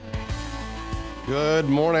Good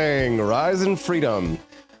morning, rise in freedom.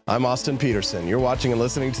 I'm Austin Petersen. You're watching and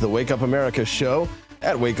listening to the Wake Up America show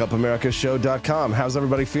at wakeupAmericaShow.com. How's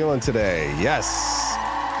everybody feeling today? Yes,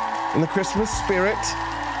 in the Christmas spirit.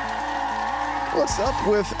 What's up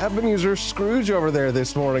with Ebenezer Scrooge over there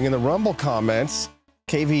this morning in the Rumble comments?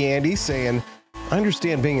 KV Andy saying, I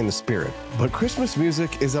understand being in the spirit, but Christmas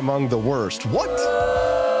music is among the worst. What?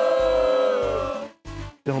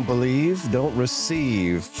 Don't believe, don't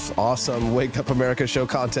receive. Awesome Wake Up America show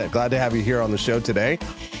content. Glad to have you here on the show today.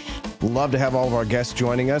 Love to have all of our guests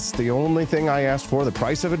joining us. The only thing I asked for, the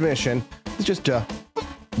price of admission, is just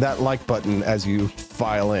that like button as you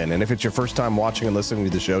file in. And if it's your first time watching and listening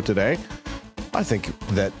to the show today, I think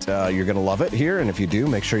that you're going to love it here. And if you do,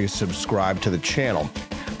 make sure you subscribe to the channel.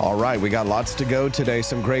 All right, we got lots to go today.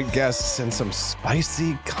 Some great guests and some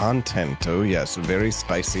spicy content. Oh, yes, very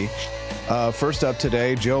spicy. First up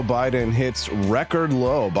today, Joe Biden hits record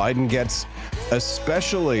low. Biden gets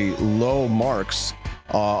especially low marks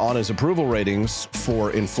on his approval ratings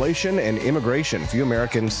for inflation and immigration. Few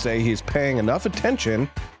Americans say he's paying enough attention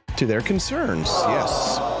to their concerns.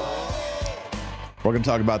 Yes. We're going to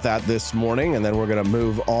talk about that this morning, and then we're going to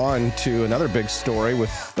move on to another big story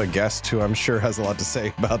with a guest who I'm sure has a lot to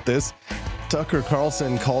say about this. Tucker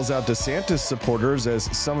Carlson calls out DeSantis supporters as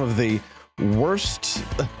some of the worst,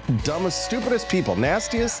 dumbest, stupidest people,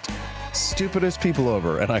 nastiest, stupidest people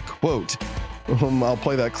over. And I quote, I'll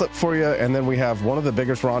play that clip for you. And then we have one of the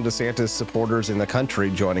biggest Ron DeSantis supporters in the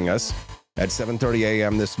country joining us at 7:30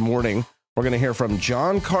 a.m. this morning. We're going to hear from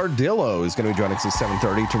John Cardillo, who's going to be joining us at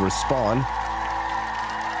 7:30 to respond.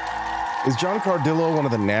 Is John Cardillo one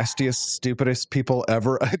of the nastiest, stupidest people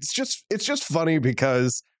ever? It's just funny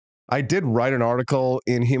because I did write an article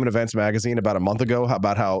in Human Events magazine about a month ago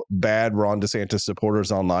about how bad Ron DeSantis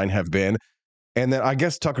supporters online have been. And then I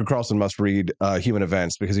guess Tucker Carlson must read Human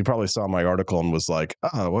Events because he probably saw my article and was like,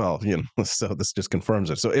 oh, well, so this just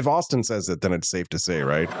confirms it. So if Austin says it, then it's safe to say,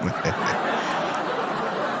 right?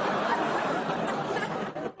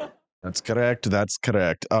 That's correct. That's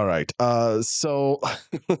correct. All right. So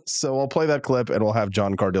I'll play that clip and we'll have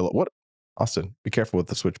John Cardillo. What? Austin, be careful with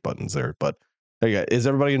the switch buttons there. But there you go. Is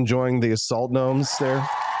everybody enjoying the assault gnomes there?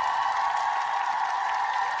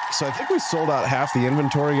 So I think we sold out half the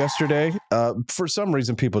inventory yesterday. For some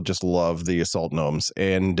reason, people just love the assault gnomes.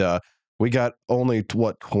 And we got only,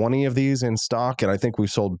 20 of these in stock. And I think we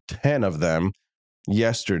sold 10 of them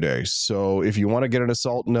yesterday. So if you want to get an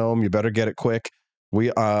assault gnome, you better get it quick.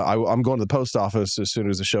 I'm going to the post office as soon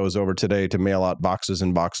as the show is over today to mail out boxes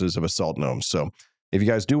and boxes of assault gnomes. So if you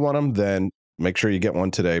guys do want them, then make sure you get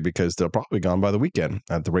one today because they'll probably be gone by the weekend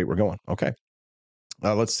at the rate we're going. Okay.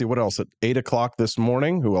 Let's see what else. At 8 o'clock this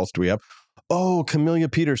morning, who else do we have? Oh, Camelia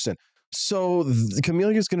Petersen. So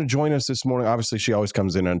Camelia is going to join us this morning. Obviously, she always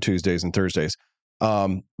comes in on Tuesdays and Thursdays.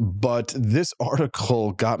 But this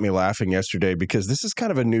article got me laughing yesterday because this is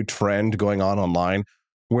kind of a new trend going on online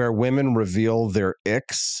where women reveal their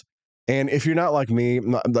icks. And if you're not like me,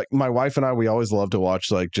 like my wife and I, we always love to watch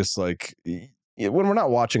when we're not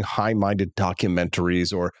watching high-minded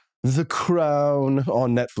documentaries or The Crown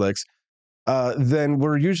on Netflix, then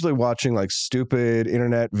we're usually watching like stupid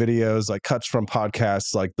internet videos, like cuts from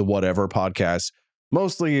podcasts, like the Whatever podcast.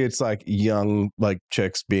 Mostly it's like young like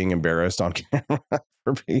chicks being embarrassed on camera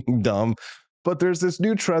for being dumb. But there's this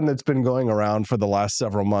new trend that's been going around for the last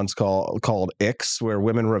several months called icks, where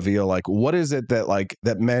women reveal like, what is it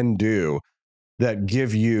that men do that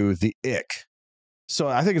give you the ick? So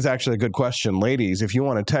I think it's actually a good question. Ladies, if you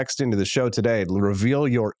want to text into the show today, reveal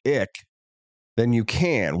your ick, then you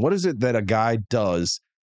can. What is it that a guy does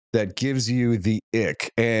that gives you the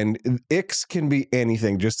ick? And icks can be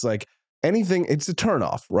anything, just like anything. It's a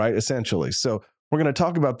turnoff, right? Essentially. So we're going to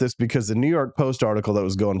talk about this because the New York Post article that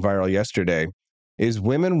was going viral yesterday is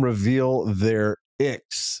women reveal their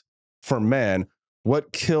icks for men.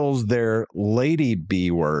 What kills their lady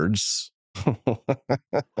bee words?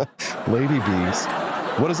 Lady bees.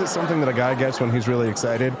 What is it? Something that a guy gets when he's really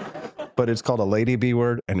excited, but it's called a lady bee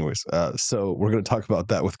word. Anyways, so we're going to talk about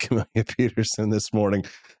that with Camelia Petersen this morning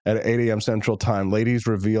at 8 a.m. Central Time. Ladies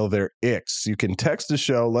reveal their icks. You can text the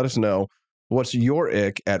show. Let us know what's your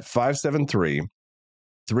ick at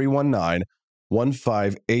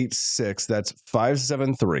 573-319-1586. That's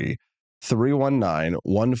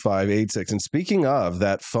 573-319-1586. And speaking of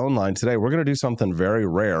that phone line today, we're going to do something very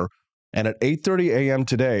rare. And at 8:30 a.m.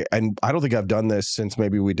 today, and I don't think I've done this since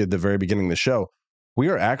maybe we did the very beginning of the show, we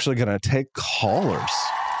are actually going to take callers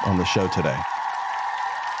on the show today.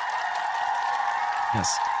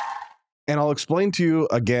 Yes. And I'll explain to you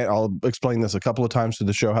again, I'll explain this a couple of times to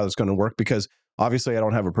the show how it's going to work, because obviously I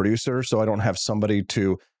don't have a producer, so I don't have somebody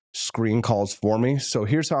to screen calls for me. So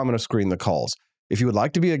here's how I'm going to screen the calls. If you would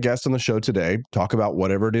like to be a guest on the show today, talk about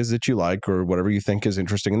whatever it is that you like or whatever you think is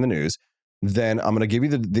interesting in the news, then I'm going to give you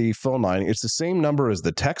the phone line. It's the same number as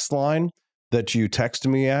the text line that you text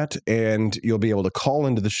me at, and you'll be able to call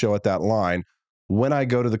into the show at that line when I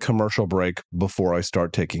go to the commercial break before I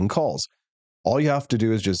start taking calls. All you have to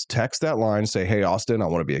do is just text that line, say, hey, Austin, I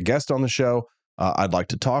want to be a guest on the show. I'd like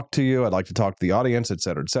to talk to you. I'd like to talk to the audience, et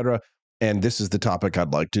cetera, et cetera. And this is the topic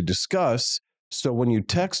I'd like to discuss. So when you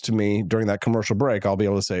text me during that commercial break, I'll be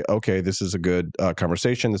able to say, okay, this is a good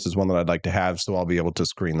conversation. This is one that I'd like to have. So I'll be able to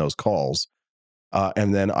screen those calls.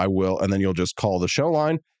 And then you'll just call the show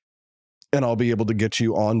line and I'll be able to get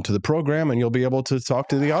you onto the program and you'll be able to talk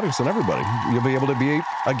to the audience and everybody. You'll be able to be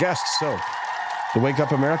a guest. So the Wake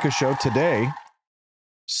Up America show today,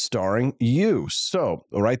 starring you. So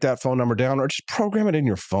write that phone number down or just program it in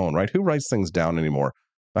your phone, right? Who writes things down anymore?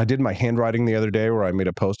 I did my handwriting the other day where I made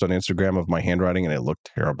a post on Instagram of my handwriting and it looked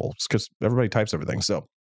terrible. It's because everybody types everything. So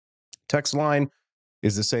text line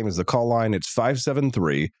is the same as the call line. It's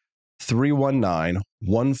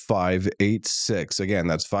 573-319-1586. Again,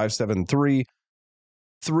 that's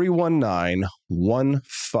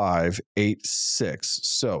 573-319-1586.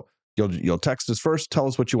 So you'll text us first, tell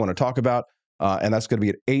us what you want to talk about, and that's going to be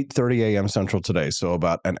at 8:30 a.m. Central today, so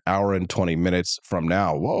about an hour and 20 minutes from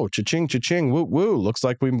now. Whoa, cha-ching, cha-ching, woo-woo. Looks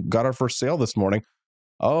like we got our first sale this morning.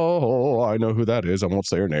 Oh, I know who that is. I won't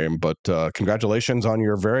say her name, but congratulations on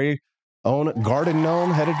your very own garden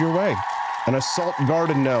gnome headed your way. An assault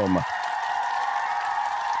garden gnome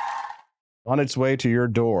on its way to your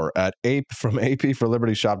door at from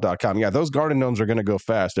apforlibertyshop.com. Yeah, those garden gnomes are going to go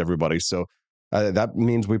fast, everybody. So that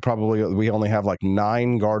means we only have like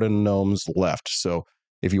 9 garden gnomes left. So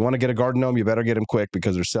if you want to get a garden gnome, you better get them quick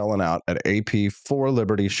because they're selling out at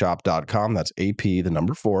apforlibertyshop.com. That's AP, the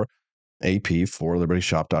number 4,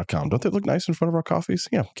 apforlibertyshop.com. Don't they look nice in front of our coffees?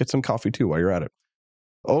 Yeah, get some coffee too while you're at it.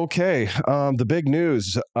 Okay, the big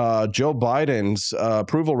news, Joe Biden's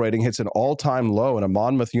approval rating hits an all-time low in a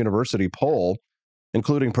Monmouth University poll,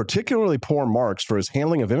 including particularly poor marks for his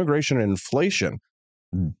handling of immigration and inflation.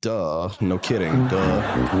 Duh. No kidding. Duh.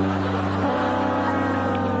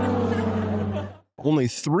 Only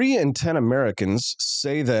 3 in 10 Americans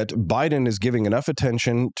say that Biden is giving enough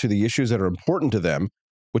attention to the issues that are important to them,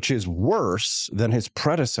 which is worse than his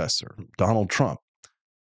predecessor, Donald Trump.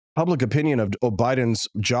 Public opinion of Biden's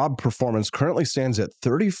job performance currently stands at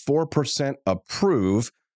 34%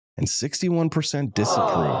 approve and 61%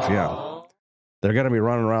 disapprove. Yeah. They're going to be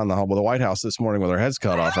running around the White House this morning with their heads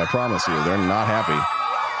cut off. I promise you, they're not happy.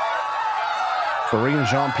 Karine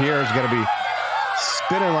Jean-Pierre is going to be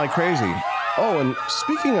spinning like crazy. Oh, and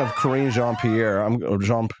speaking of Karine Jean-Pierre,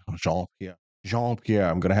 Jean-Pierre,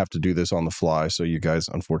 I'm going to have to do this on the fly. So you guys,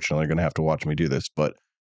 unfortunately, are going to have to watch me do this. But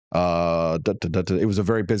it was a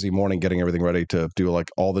very busy morning getting everything ready to do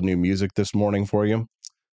like all the new music this morning for you.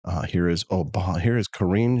 Here is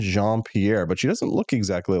Karine Jean-Pierre, but she doesn't look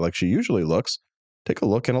exactly like she usually looks. Take a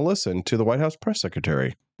look and a listen to the White House press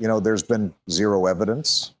secretary. You know, there's been zero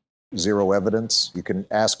evidence. You can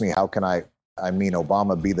ask me, how can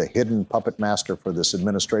Obama be the hidden puppet master for this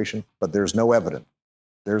administration? But there's no evidence.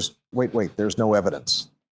 There's no evidence.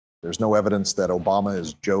 There's no evidence that Obama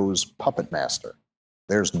is Joe's puppet master.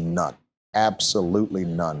 There's none. Absolutely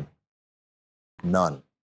none. None.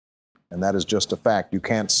 And that is just a fact. You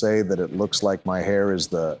can't say that it looks like my hair is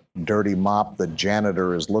the dirty mop the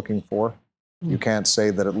janitor is looking for. You can't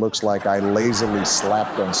say that it looks like I lazily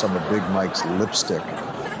slapped on some of Big Mike's lipstick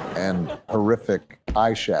and horrific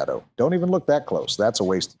eyeshadow. Don't even look that close. That's a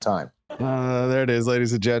waste of time. There it is,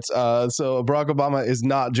 ladies and gents. So Barack Obama is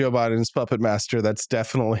not Joe Biden's puppet master. That's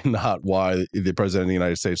definitely not why the president of the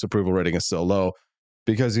United States approval rating is so low,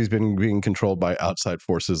 because he's been being controlled by outside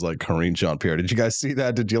forces like Karine Jean-Pierre. Did you guys see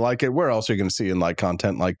that? Did you like it? Where else are you going to see and like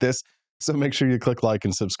content like this? So make sure you click like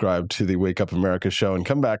and subscribe to the Wake Up America show and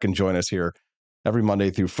come back and join us here every Monday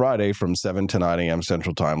through Friday from 7 to 9 a.m.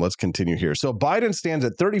 Central Time. Let's continue here. So Biden stands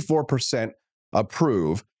at 34%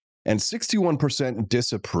 approve and 61%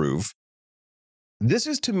 disapprove. This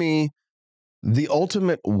is, to me, the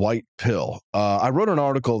ultimate white pill. I wrote an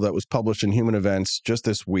article that was published in Human Events just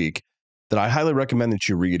this week that I highly recommend that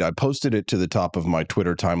you read. I posted it to the top of my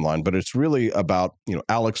Twitter timeline, but it's really about,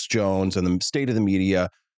 Alex Jones and the state of the media,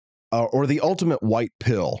 or the ultimate white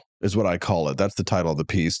pill is what I call it. That's the title of the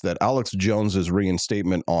piece, that Alex Jones's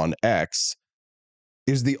reinstatement on X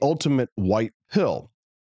is the ultimate white pill.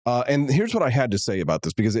 And here's what I had to say about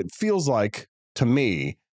this, because it feels like, to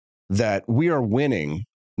me, that we are winning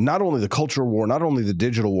not only the culture war, not only the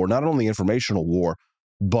digital war, not only the informational war,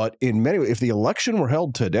 but in many ways, if the election were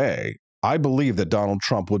held today, I believe that Donald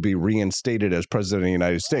Trump would be reinstated as president of the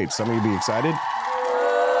United States. Some of you be excited.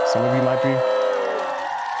 Some of you might be.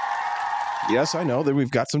 Yes, I know that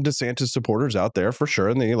we've got some DeSantis supporters out there for sure,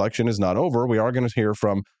 and the election is not over. We are going to hear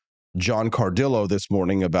from John Cardillo this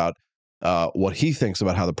morning about what he thinks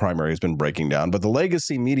about how the primary has been breaking down. But the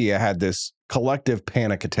legacy media had this collective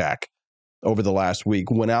panic attack over the last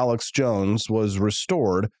week when Alex Jones was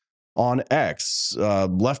restored on X.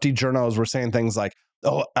 Lefty journals were saying things like,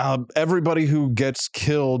 everybody who gets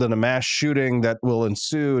killed in a mass shooting that will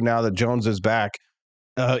ensue now that Jones is back,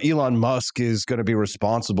 Elon Musk is going to be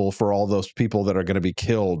responsible for all those people that are going to be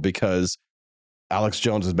killed because Alex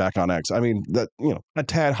Jones is back on X. I mean, that, a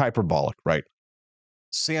tad hyperbolic, right?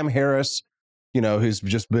 Sam Harris, who's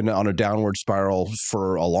just been on a downward spiral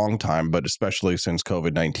for a long time, but especially since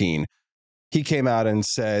COVID-19, he came out and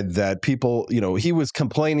said that people, he was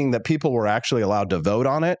complaining that people were actually allowed to vote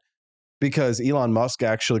on it because Elon Musk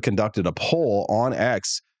actually conducted a poll on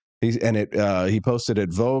X. He posted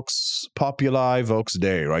it Vox Populi, Vox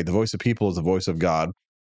Dei, right? The voice of people is the voice of God.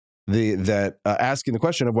 Asking the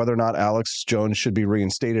question of whether or not Alex Jones should be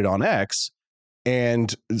reinstated on X.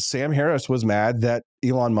 And Sam Harris was mad that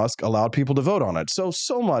Elon Musk allowed people to vote on it.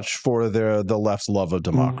 So much for the left's love of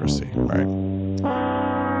democracy, right?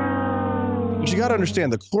 But you got to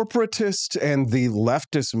understand, the corporatist and the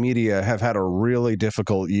leftist media have had a really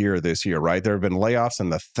difficult year this year, right? There have been layoffs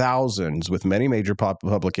in the thousands with many major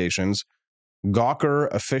publications. Gawker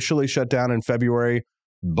officially shut down in February.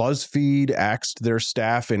 BuzzFeed axed their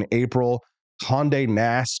staff in April. Condé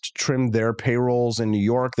Nast trimmed their payrolls in New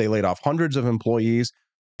York. They laid off hundreds of employees.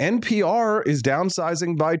 NPR is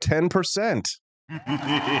downsizing by 10%.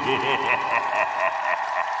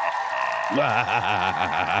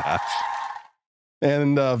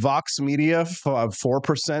 And Vox Media,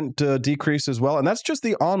 4% decrease as well. And that's just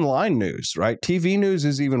the online news, right? TV news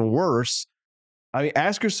is even worse. I mean,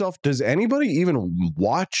 ask yourself, does anybody even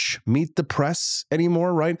watch Meet the Press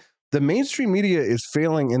anymore, right? The mainstream media is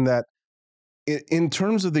failing in that, in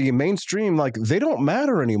terms of the mainstream, like, they don't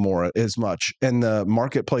matter anymore as much in the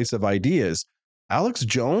marketplace of ideas. Alex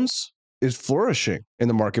Jones is flourishing in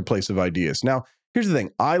the marketplace of ideas. Now, here's the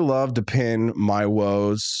thing. I love to pin my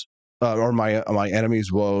woes or my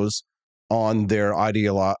enemies' woes on their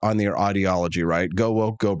ideology, right? Go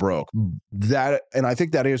woke, go broke. And I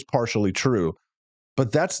think that is partially true.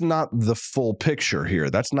 But that's not the full picture here.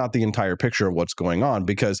 That's not the entire picture of what's going on,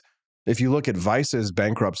 because if you look at Vice's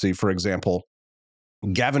bankruptcy, for example,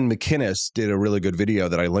 Gavin McInnes did a really good video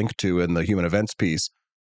that I linked to in the Human Events piece,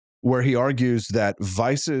 where he argues that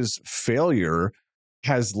Vice's failure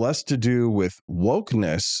has less to do with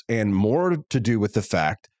wokeness and more to do with the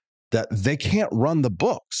fact that they can't run the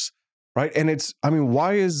books, right? And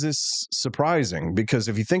why is this surprising? Because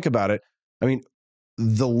if you think about it,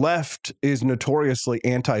 the left is notoriously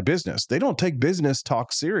anti-business. They don't take business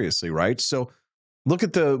talk seriously, right? So look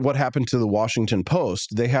at what happened to the Washington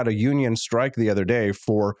Post. They had a union strike the other day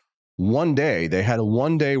for one day. They had a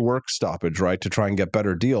one-day work stoppage, right, to try and get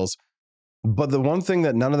better deals. But the one thing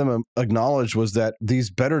that none of them acknowledged was that these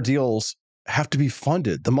better deals have to be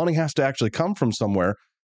funded. The money has to actually come from somewhere.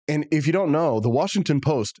 And if you don't know, the Washington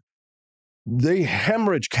Post, they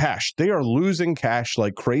hemorrhage cash. They are losing cash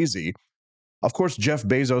like crazy. Of course, Jeff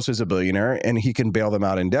Bezos is a billionaire and he can bail them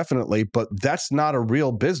out indefinitely, but that's not a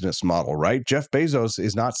real business model, right? Jeff Bezos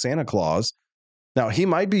is not Santa Claus. Now, he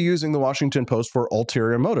might be using the Washington Post for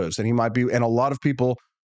ulterior motives, and and a lot of people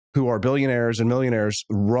who are billionaires and millionaires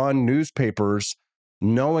run newspapers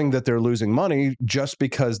knowing that they're losing money just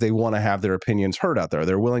because they want to have their opinions heard out there.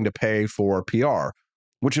 They're willing to pay for PR,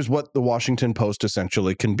 which is what the Washington Post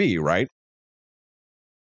essentially can be, right?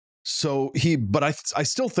 So I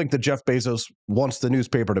still think that Jeff Bezos wants the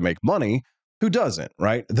newspaper to make money. Who doesn't,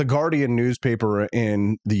 right? The Guardian newspaper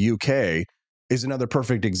in the UK is another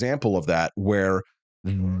perfect example of that, where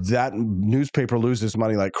that newspaper loses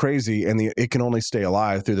money like crazy, and it can only stay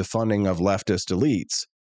alive through the funding of leftist elites.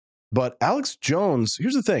 But Alex Jones,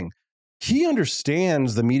 here's the thing. He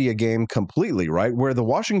understands the media game completely, right? Where the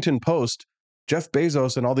Washington Post, Jeff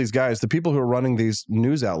Bezos and all these guys, the people who are running these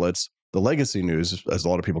news outlets, the legacy news, as a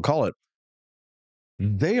lot of people call it,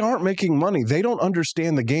 they aren't making money. They don't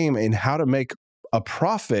understand the game and how to make a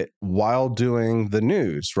profit while doing the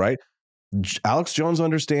news, right? Alex Jones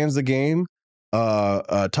understands the game.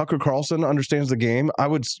 Tucker Carlson understands the game. I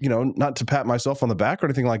would, not to pat myself on the back or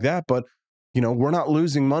anything like that, but, we're not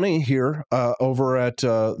losing money here over at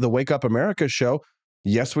the Wake Up America show.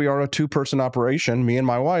 Yes, we are a two-person operation, me and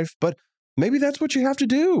my wife, but maybe that's what you have to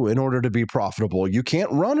do in order to be profitable. You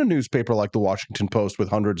can't run a newspaper like the Washington Post with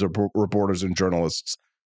hundreds of reporters and journalists.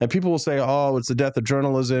 And people will say, oh, it's the death of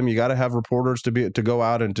journalism. You got to have reporters to go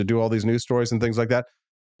out and to do all these news stories and things like that.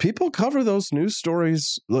 People cover those news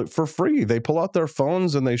stories for free. They pull out their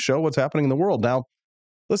phones and they show what's happening in the world. Now,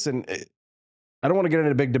 listen, I don't want to get into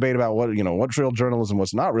a big debate about what's real journalism,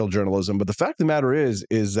 what's not real journalism. But the fact of the matter is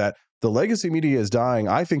that the legacy media is dying,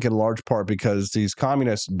 I think, in large part because these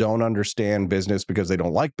communists don't understand business because they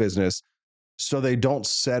don't like business. So they don't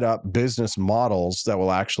set up business models that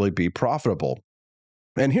will actually be profitable.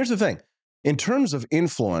 And here's the thing. In terms of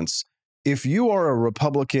influence, if you are a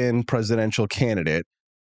Republican presidential candidate,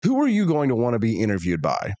 who are you going to want to be interviewed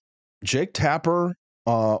by? Jake Tapper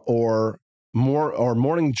or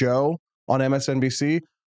Morning Joe on MSNBC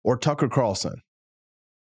or Tucker Carlson?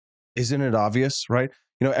 Isn't it obvious, right?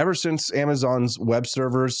 Ever since Amazon's web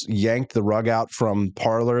servers yanked the rug out from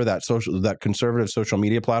Parler, that conservative social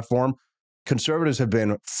media platform, conservatives have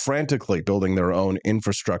been frantically building their own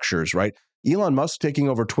infrastructures, right? Elon Musk taking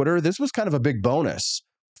over Twitter, this was kind of a big bonus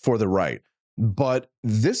for the right. But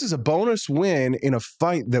this is a bonus win in a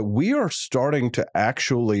fight that we are starting to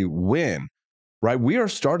actually win, right? We are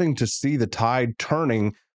starting to see the tide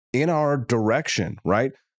turning in our direction,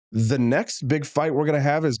 right? The next big fight we're going to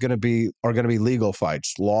have are going to be legal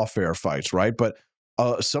fights, lawfare fights, right? But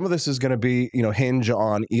some of this is going to be, hinge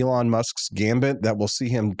on Elon Musk's gambit that will see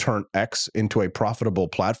him turn X into a profitable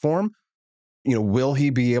platform. Will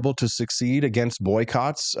he be able to succeed against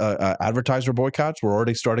boycotts, advertiser boycotts? We're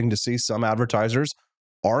already starting to see some advertisers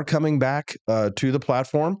are coming back to the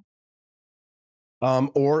platform.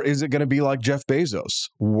 Or is it going to be like Jeff Bezos,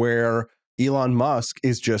 where Elon Musk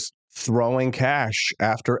is just throwing cash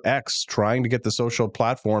after X, trying to get the social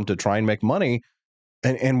platform to try and make money?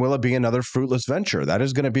 And will it be another fruitless venture? That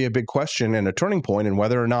is going to be a big question and a turning point in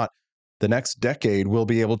whether or not the next decade we'll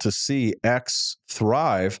be able to see X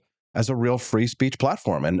thrive as a real free speech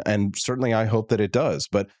platform. And certainly I hope that it does.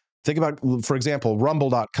 But think about, for example,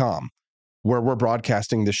 rumble.com, where we're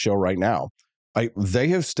broadcasting this show right now. They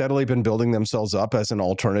have steadily been building themselves up as an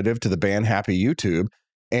alternative to the ban-happy YouTube.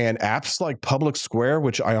 And apps like Public Square,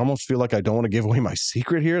 which I almost feel like I don't want to give away my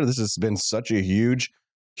secret here. This has been such a huge,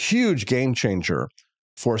 huge game changer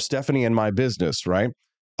for Stephanie and my business, right?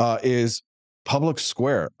 Is Public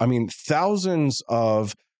Square. I mean, thousands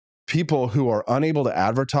of people who are unable to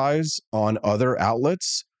advertise on other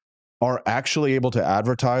outlets are actually able to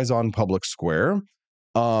advertise on Public Square.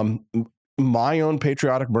 My own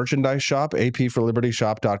patriotic merchandise shop,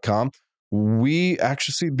 apforlibertyshop.com, we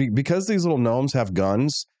actually see, because these little gnomes have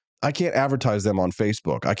guns, I can't advertise them on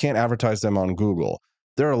Facebook. I can't advertise them on Google.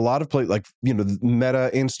 There are a lot of places like, Meta,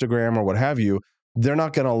 Instagram, or what have you. They're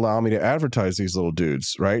not going to allow me to advertise these little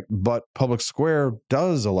dudes, right? But Public Square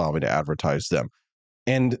does allow me to advertise them.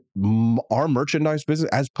 And our merchandise business,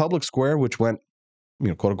 as Public Square, which went,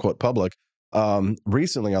 quote unquote public,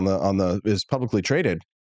 recently is publicly traded,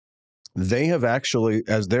 they have actually,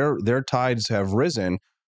 as their tides have risen,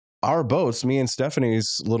 our boats, me and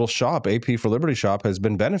Stephanie's little shop, AP for Liberty shop, has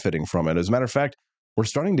been benefiting from it. As a matter of fact, we're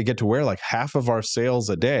starting to get to where like half of our sales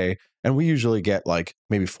a day, and we usually get like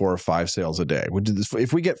maybe 4 or 5 sales a day.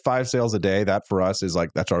 If we get 5 sales a day, that for us is like,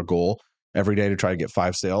 that's our goal every day, to try to get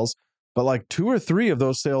 5 sales. But like 2 or 3 of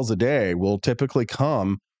those sales a day will typically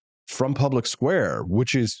come from Public Square,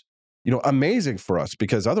 which is, amazing for us,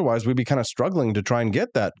 because otherwise we'd be kind of struggling to try and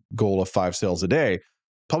get that goal of 5 sales a day.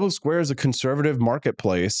 Public Square is a conservative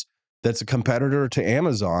marketplace that's a competitor to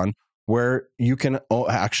Amazon, where you can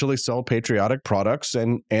actually sell patriotic products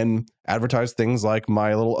and advertise things like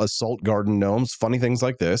my little assault garden gnomes, funny things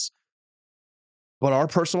like this. But our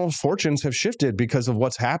personal fortunes have shifted because of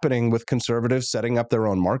what's happening with conservatives setting up their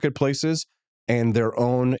own marketplaces and their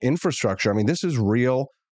own infrastructure. I mean, this is real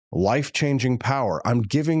life-changing power. I'm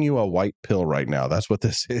giving you a white pill right now. That's what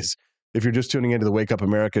this is. If you're just tuning into the Wake Up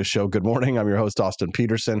America show, good morning. I'm your host, Austin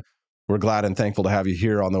Petersen. We're glad and thankful to have you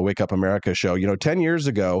here on the Wake Up America show. 10 years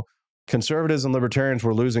ago, conservatives and libertarians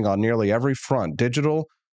were losing on nearly every front: digital,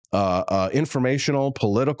 informational,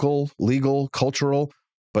 political, legal, cultural.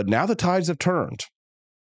 But now the tides have turned.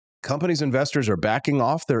 Companies' investors are backing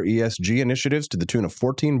off their ESG initiatives to the tune of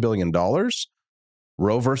 $14 billion.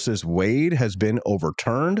 Roe versus Wade has been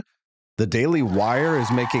overturned. The Daily Wire is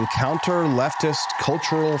making counter-leftist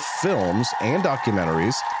cultural films and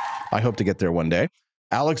documentaries. I hope to get there one day.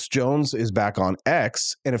 Alex Jones is back on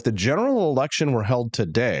X. And if the general election were held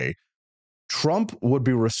today, Trump would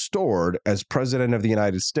be restored as president of the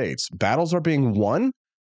United States. Battles are being won.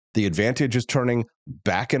 The advantage is turning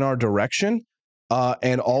back in our direction.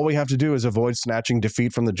 And all we have to do is avoid snatching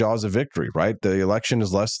defeat from the jaws of victory, right? The election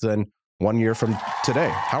is less than 1 year from today.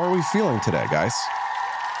 How are we feeling today, guys?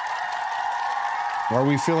 Are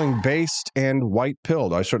we feeling based and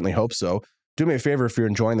white-pilled? I certainly hope so. Do me a favor, if you're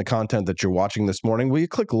enjoying the content that you're watching this morning, will you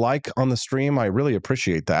click like on the stream? I really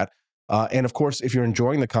appreciate that. And of course, if you're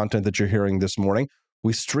enjoying the content that you're hearing this morning,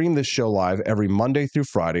 we stream this show live every Monday through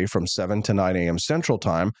Friday from 7 to 9 a.m. Central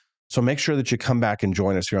Time. So make sure that you come back and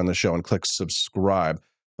join us here on the show and click subscribe.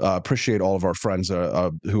 Appreciate all of our friends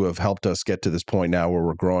who have helped us get to this point now where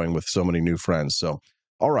we're growing with so many new friends. So,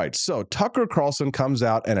 all right. So Tucker Carlson comes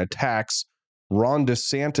out and attacks Ron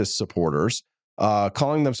DeSantis supporters,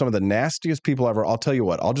 calling them some of the nastiest people ever. I'll tell you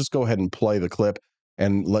what, I'll just go ahead and play the clip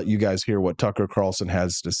and let you guys hear what Tucker Carlson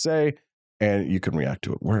has to say, and you can react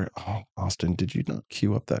to it. Austin, did you not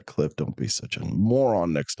queue up that clip? Don't be such a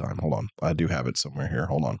moron next time. Hold on. I do have it somewhere here.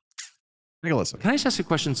 Hold on. Take a listen. Can I just ask a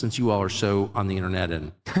question, since you all are so on the internet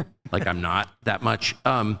and like I'm not that much?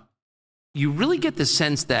 You really get the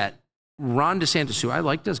sense that Ron DeSantis, who I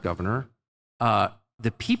liked as governor,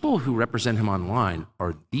 the people who represent him online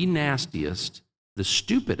are the nastiest, the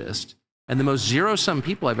stupidest, and the most zero-sum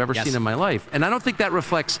people I've ever seen in my life. And I don't think that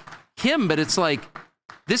reflects him, but it's like,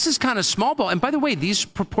 this is kind of small ball. And by the way, these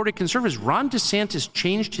purported conservatives, Ron DeSantis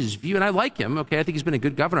changed his view, and I like him, okay? I think he's been a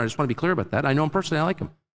good governor. I just want to be clear about that. I know him personally. I like him.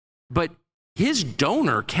 But his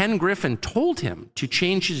donor, Ken Griffin, told him to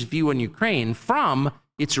change his view on Ukraine from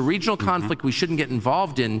it's a regional conflict we shouldn't get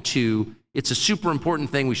involved in to it's a super important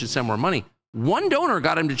thing, we should send more money. One donor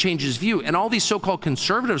got him to change his view, and all these so-called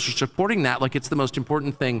conservatives are supporting that like it's the most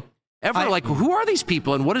important thing ever. Like, who are these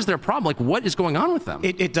people, and what is their problem? Like, what is going on with them?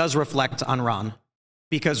 It does reflect on Ron,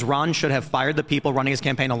 because Ron should have fired the people running his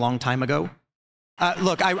campaign a long time ago.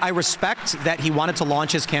 Look, I respect that he wanted to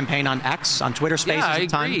launch his campaign on X, on Twitter Spaces at the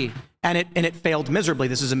time, and it failed miserably.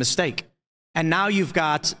 This is a mistake. And now you've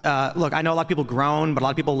got, look, I know a lot of people groan, but a lot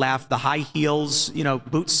of people laugh. The high heels,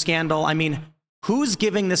 boots scandal. I mean, who's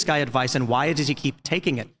giving this guy advice, and why does he keep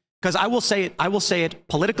taking it? Because I will say it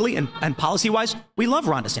politically and policy-wise, we love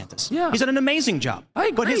Ron DeSantis. Yeah. He's done an amazing job. I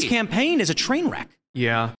agree. But his campaign is a train wreck.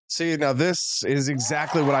 Yeah. See, now this is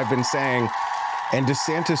exactly what I've been saying. And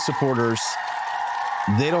DeSantis supporters,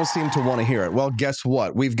 they don't seem to want to hear it. Well, guess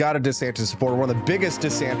what? We've got a DeSantis supporter, one of the biggest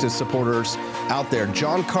DeSantis supporters out there,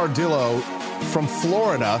 John Cardillo from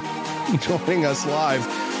Florida, joining us live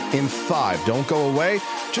in 5. Don't go away.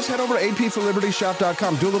 Just head over to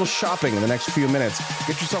apforlibertyshop.com. Do a little shopping in the next few minutes.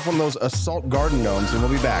 Get yourself one of those assault garden gnomes, and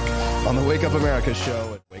we'll be back on the Wake Up America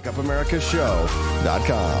show at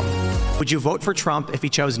wakeupAmericaShow.com. Would you vote for Trump if he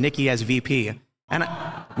chose Nikki as VP? And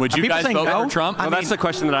would you guys vote for Trump? Well, that's the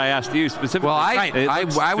question that I asked you specifically. Well,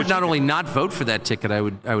 I would not only not vote for that ticket, I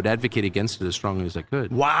would advocate against it as strongly as I could.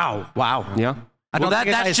 Wow. Yeah. Well,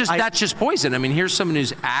 that's just poison. I mean, here's someone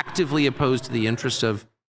who's actively opposed to the interests of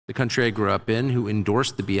the country I grew up in, who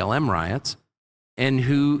endorsed the BLM riots, and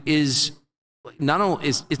who is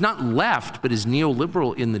not left, but is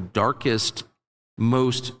neoliberal in the darkest,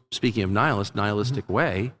 most, speaking of nihilistic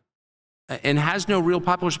way, and has no real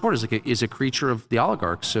popular support. Is a creature of the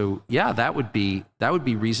oligarchs. So yeah, that would be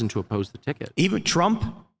reason to oppose the ticket. Even Trump,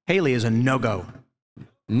 Haley is a no-go.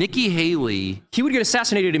 Nikki Haley, he would get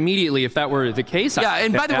assassinated immediately if that were the case. Yeah,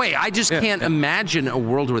 and by the way, I just can't imagine a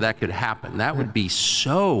world where that could happen. That would be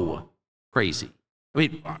so crazy. I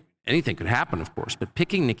mean, anything could happen, of course, but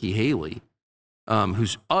picking Nikki Haley,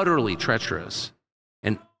 who's utterly treacherous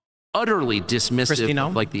and utterly dismissive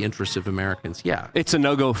of like the interests of Americans. Yeah, it's a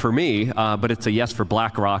no-go for me, but it's a yes for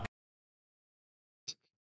BlackRock.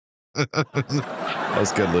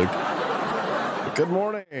 That's good, Luke. Good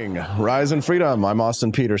morning. Rise and freedom. I'm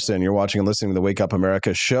Austin Petersen. You're watching and listening to the Wake Up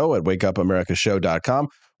America show at wakeupAmericaShow.com.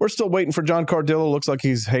 We're still waiting for John Cardillo. Looks like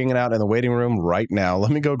he's hanging out in the waiting room right now.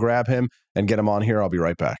 Let me go grab him and get him on here. I'll be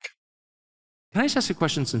right back. Can I just ask a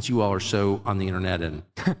question, since you all are so on the internet and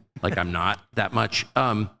like I'm not that much?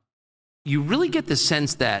 You really get the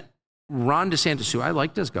sense that Ron DeSantis, who I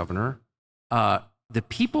liked as governor, the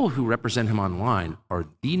people who represent him online are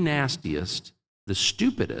the nastiest, the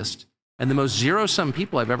stupidest, and the most zero-sum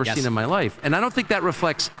people I've ever seen in my life. And I don't think that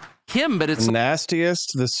reflects him, but it's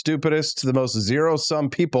nastiest, the stupidest, the most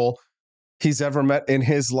zero-sum people he's ever met in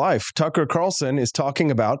his life. Tucker Carlson is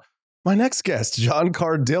talking about my next guest, John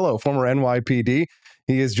Cardillo, former NYPD.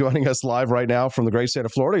 He is joining us live right now from the great state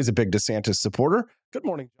of Florida. He's a big DeSantis supporter. Good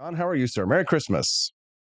morning, John. How are you, sir? Merry Christmas.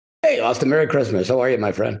 Hey, Austin, Merry Christmas. How are you,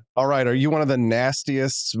 my friend? All right. Are you one of the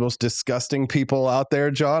nastiest, most disgusting people out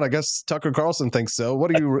there, John? I guess Tucker Carlson thinks so.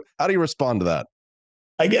 How do you respond to that?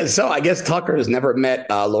 I guess so. I guess Tucker has never met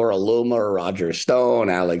Laura Loomer, Roger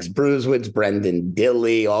Stone, Alex Bruesewitz, Brendan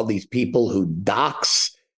Dilley, all these people who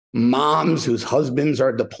dox moms whose husbands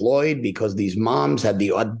are deployed because these moms had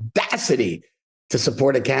the audacity to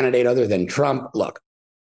support a candidate other than Trump. Look,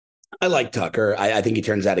 I like Tucker. I think he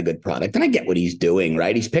turns out a good product. And I get what he's doing,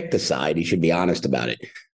 right? He's picked a side. He should be honest about it.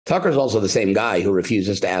 Tucker's also the same guy who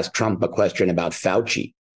refuses to ask Trump a question about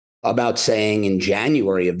Fauci, about saying in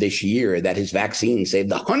January of this year that his vaccine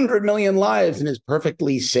saved 100 million lives and is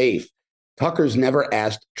perfectly safe. Tucker's never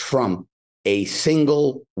asked Trump a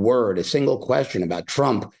single word, a single question about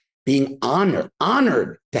Trump being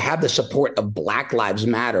honored to have the support of Black Lives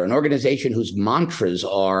Matter, an organization whose mantras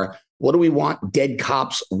are, what do we want? Dead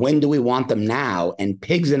cops. When do we want them now? And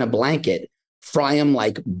pigs in a blanket, fry them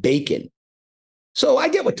like bacon. So I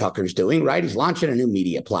get what Tucker's doing, right? He's launching a new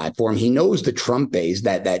media platform. He knows the Trump base,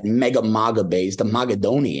 that mega MAGA base, the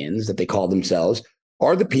Magadonians that they call themselves,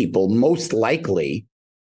 are the people most likely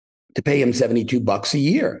to pay him $72 a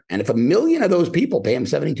year. And if 1 million of those people pay him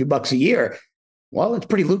 $72 a year, well, it's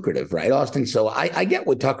pretty lucrative, right, Austin? So I get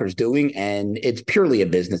what Tucker's doing, and it's purely a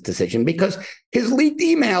business decision because his leaked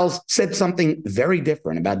emails said something very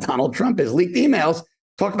different about Donald Trump. His leaked emails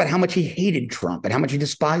talked about how much he hated Trump and how much he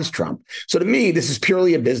despised Trump. So to me, this is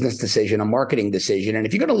purely a business decision, a marketing decision. And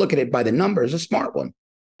if you're going to look at it by the numbers, a smart one.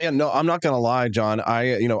 Yeah, no, I'm not going to lie, John.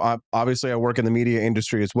 Obviously I work in the media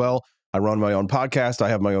industry as well. I run my own podcast. I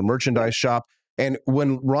have my own merchandise shop. And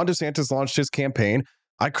when Ron DeSantis launched his campaign,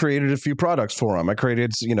 I created a few products for him. I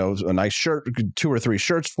created, a nice shirt, 2 or 3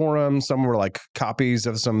 shirts for him. Some were like copies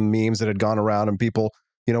of some memes that had gone around and people,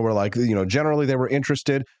 were like, generally they were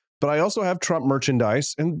interested. But I also have Trump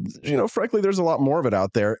merchandise. And, frankly, there's a lot more of it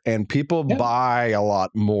out there. And people buy a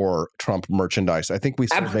lot more Trump merchandise. I think we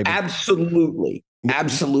said maybe.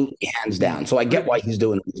 Absolutely, hands down. So I get why he's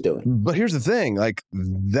doing what he's doing. But here's the thing,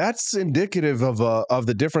 that's indicative of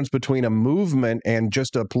the difference between a movement and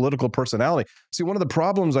just a political personality. See, one of the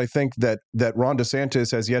problems I think that Ron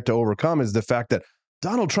DeSantis has yet to overcome is the fact that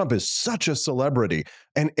Donald Trump is such a celebrity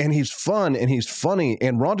and he's fun and he's funny.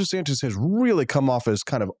 And Ron DeSantis has really come off as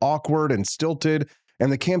kind of awkward and stilted.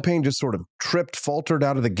 And the campaign just sort of faltered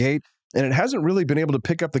out of the gate. And it hasn't really been able to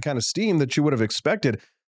pick up the kind of steam that you would have expected.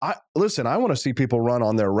 I want to see people run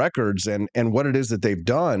on their records and what it is that they've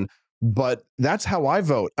done, but that's how I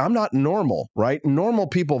vote. I'm not normal, right? Normal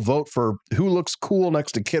people vote for who looks cool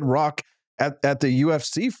next to Kid Rock at the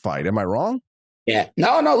UFC fight. Am I wrong? Yeah.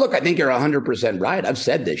 No, look, I think you're 100% right. I've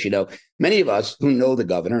said this, many of us who know the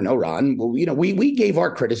governor, know Ron, we gave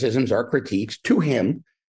our criticisms, our critiques to him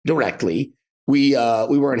directly. We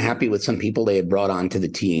weren't happy with some people they had brought onto the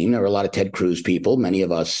team. There were a lot of Ted Cruz people. Many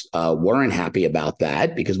of us weren't happy about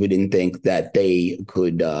that because we didn't think that they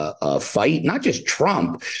could fight not just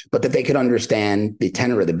Trump, but that they could understand the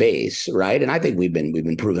tenor of the base, right? And I think we've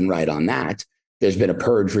been proven right on that. There's been a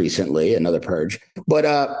purge recently, another purge. But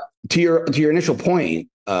to your initial point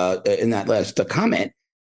in that last comment,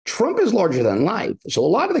 Trump is larger than life. So a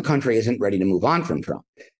lot of the country isn't ready to move on from Trump,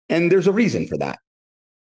 and there's a reason for that.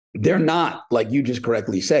 They're not, like you just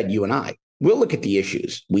correctly said, you and I. We'll look at the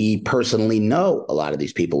issues. We personally know a lot of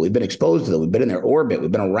these people. We've been exposed to them. We've been in their orbit.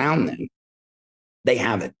 We've been around them. They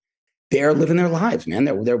haven't. They're living their lives, man.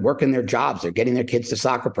 They're working their jobs. They're getting their kids to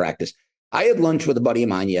soccer practice. I had lunch with a buddy of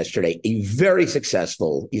mine yesterday, a very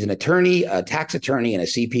successful, he's an attorney, a tax attorney, and a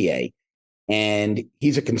CPA. And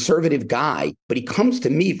he's a conservative guy, but he comes to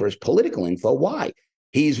me for his political info. Why?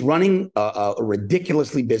 He's running a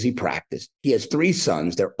ridiculously busy practice. He has 3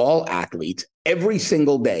 sons. They're all athletes. Every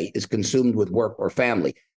single day is consumed with work or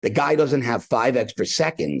family. The guy doesn't have 5 extra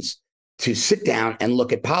seconds to sit down and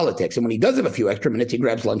look at politics. And when he does have a few extra minutes, he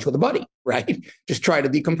grabs lunch with a buddy, right? Just try to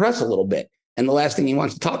decompress a little bit. And the last thing he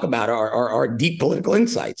wants to talk about are deep political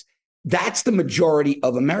insights. That's the majority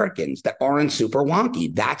of Americans that aren't super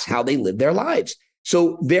wonky. That's how they live their lives.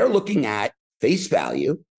 So they're looking at face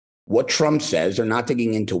value, what Trump says. They're not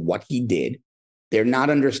digging into what he did. They're not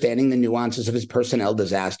understanding the nuances of his personnel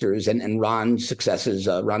disasters and Ron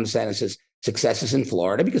DeSantis' successes in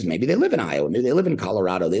Florida, because maybe they live in Iowa, maybe they live in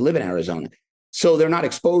Colorado, they live in Arizona. So they're not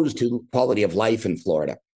exposed to quality of life in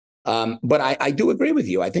Florida. But I do agree with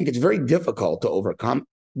you. I think it's very difficult to overcome.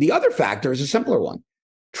 The other factor is a simpler one.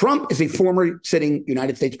 Trump is a former sitting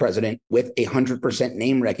United States president with 100%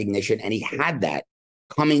 name recognition, and he had that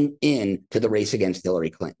coming in to the race against Hillary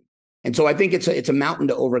Clinton. And so I think it's a mountain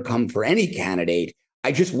to overcome for any candidate.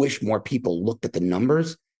 I just wish more people looked at the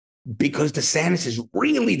numbers, because DeSantis is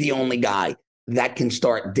really the only guy that can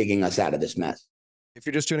start digging us out of this mess. If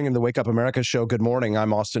you're just tuning in to the Wake Up America show, good morning.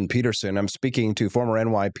 I'm Austin Petersen. I'm speaking to former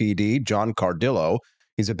NYPD John Cardillo.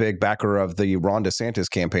 He's a big backer of the Ron DeSantis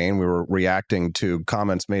campaign. We were reacting to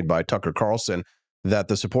comments made by Tucker Carlson that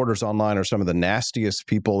the supporters online are some of the nastiest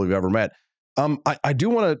people we've ever met. I do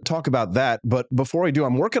want to talk about that, but before I do,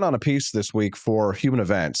 I'm working on a piece this week for Human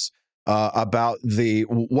Events about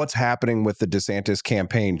what's happening with the DeSantis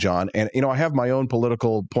campaign, John. And, I have my own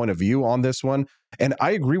political point of view on this one. And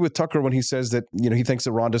I agree with Tucker when he says that, he thinks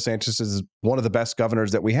that Ron DeSantis is one of the best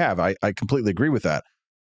governors that we have. I completely agree with that.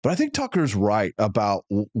 But I think Tucker's right about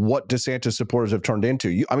what DeSantis supporters have turned into.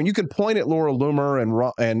 You can point at Laura Loomer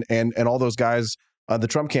and all those guys, the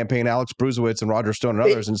Trump campaign, Alex Bruzewitz and Roger Stone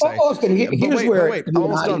and others, and say, Austin, wait,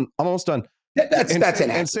 I'm almost done. That's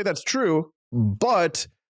and say that's true, but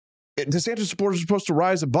DeSantis supporters are supposed to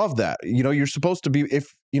rise above that. You're supposed to be,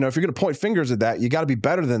 if you're going to point fingers at that, you got to be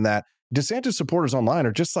better than that. DeSantis supporters online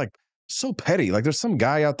are just like so petty. Like there's some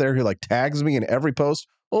guy out there who like tags me in every post.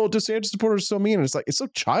 Oh, DeSantis supporters are so mean. And it's so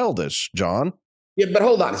childish, John. Yeah, but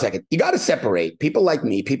hold on a second. You got to separate people like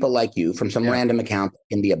me, people like you from some random account that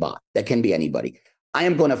can be a bot. That can be anybody.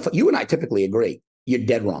 You and I typically agree. You're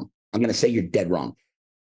dead wrong. I'm going to say you're dead wrong.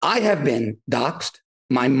 I have been doxxed.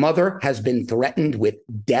 My mother has been threatened with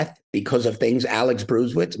death because of things. Alex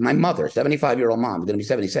Bruzewitz, my mother, 75-year-old mom, going to be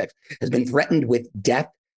 76, has been threatened with death.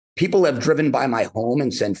 People have driven by my home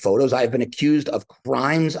and sent photos. I have been accused of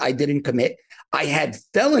crimes I didn't commit. I had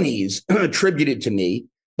felonies attributed to me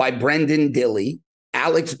by Brendan Dilley,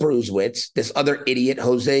 Alex Bruzewitz, this other idiot,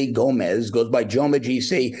 Jose Gomez, goes by Joma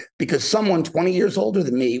GC, because someone 20 years older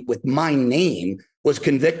than me with my name was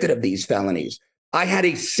convicted of these felonies. I had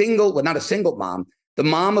not a single mom, the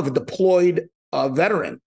mom of a deployed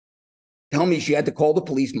veteran, tell me she had to call the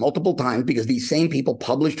police multiple times because these same people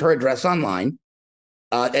published her address online.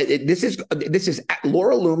 This is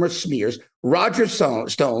Laura Loomer smears. Roger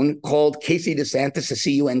Stone called Casey DeSantis a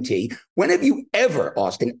CUNT. When have you ever,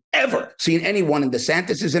 Austin, ever seen anyone in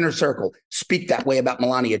DeSantis' inner circle speak that way about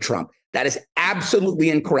Melania Trump? That is absolutely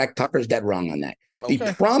incorrect. Tucker's dead wrong on that. Okay.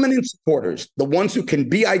 The prominent supporters, the ones who can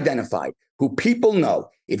be identified, who people know,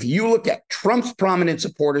 if you look at Trump's prominent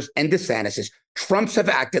supporters and DeSantis's, Trumps have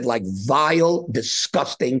acted like vile,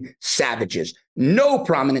 disgusting savages. No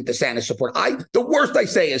prominent DeSantis support. The worst I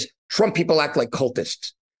say is Trump people act like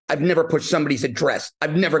cultists. I've never pushed somebody's address.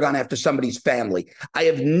 I've never gone after somebody's family. I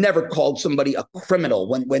have never called somebody a criminal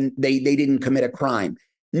when they didn't commit a crime.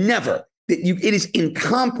 Never. It is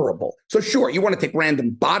incomparable. So sure, you want to take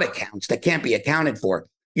random bot accounts that can't be accounted for.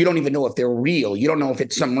 You don't even know if they're real. You don't know if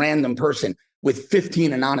it's some random person with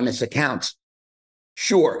 15 anonymous accounts.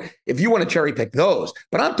 Sure, if you want to cherry pick those,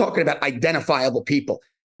 but I'm talking about identifiable people.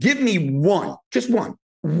 Give me just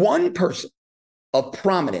one person of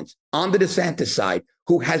prominence on the DeSantis side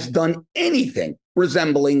who has done anything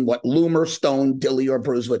resembling what Loomer, Stone, Dilley, or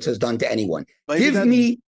Bruzewitz has done to anyone. Give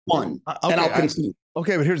me one, and I'll concede.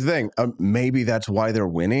 Okay, but here's the thing. Maybe that's why they're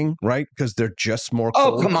winning, right? Because they're just more.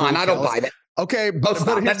 Oh, come on. I don't buy that. Okay, but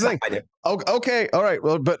here's the thing. Okay, all right.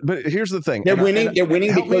 Well, but here's the thing. They're winning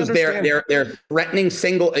because they're threatening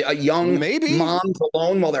young moms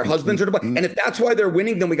alone while their husbands are divorced. And if that's why they're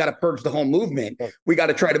winning, then we got to purge the whole movement. We got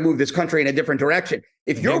to try to move this country in a different direction.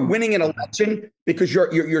 If you're winning an election because you're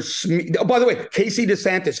oh, by the way, Casey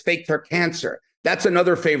DeSantis faked her cancer. That's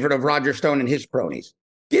another favorite of Roger Stone and his cronies.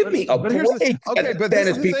 Give me a break.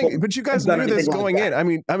 But you guys knew this going in. I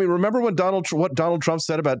mean, remember when what Donald Trump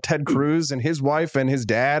said about Ted Cruz and his wife and his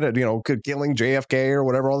dad, killing JFK or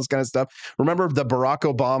whatever, all this kind of stuff. Remember that Barack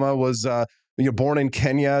Obama was born in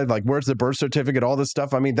Kenya. Like, where's the birth certificate? All this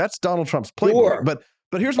stuff. I mean, that's Donald Trump's playbook. Sure.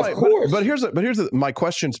 But here's my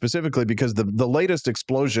question specifically, because the latest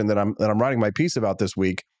explosion that I'm writing my piece about this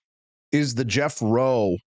week is the Jeff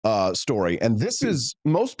Rowe story. And this is,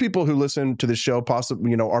 most people who listen to the show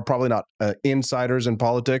possibly, are probably not insiders in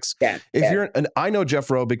politics. I know Jeff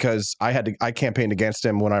Rowe because I campaigned against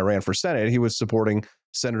him when I ran for Senate. He was supporting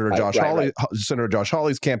Senator Josh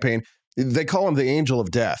Hawley's campaign. They call him the angel of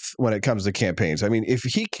death when it comes to campaigns. I mean, if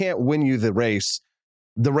he can't win you the race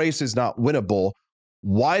is not winnable.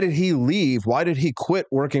 Why did he leave? Why did he quit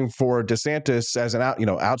working for DeSantis as an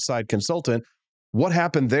outside consultant? What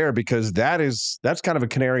happened there? Because that's kind of a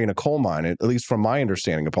canary in a coal mine, at least from my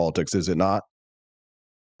understanding of politics, is it not?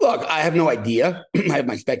 Look, I have no idea. I have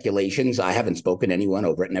my speculations. I haven't spoken to anyone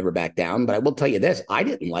over it, never back down. But I will tell you this, I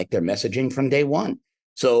didn't like their messaging from day one.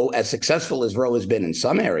 So as successful as Roe has been in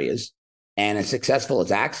some areas, and as successful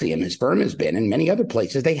as Axiom, his firm, has been in many other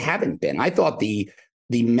places, they haven't been. I thought the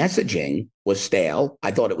messaging was stale.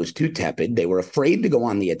 I thought it was too tepid. They were afraid to go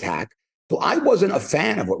on the attack. So I wasn't a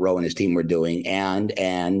fan of what Roe and his team were doing, and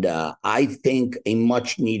I think a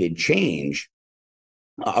much needed change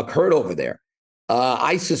occurred over there.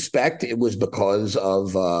 I suspect it was because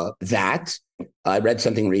of that. I read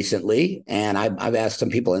something recently, and I've asked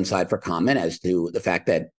some people inside for comment as to the fact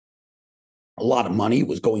that a lot of money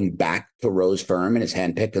was going back to Roe's firm and his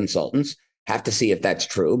handpicked consultants. Have to see if that's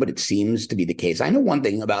true, but it seems to be the case. I know one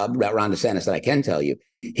thing about Ron DeSantis that I can tell you.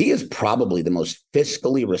 He is probably the most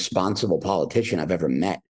fiscally responsible politician I've ever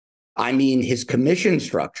met. I mean, his commission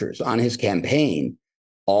structures on his campaign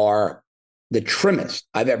are the trimmest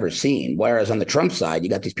I've ever seen. Whereas on the Trump side, you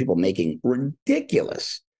got these people making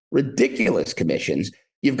ridiculous commissions.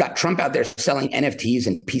 You've got Trump out there selling NFTs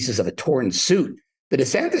and pieces of a torn suit. The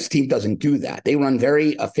DeSantis team doesn't do that. They run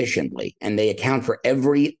very efficiently, and they account for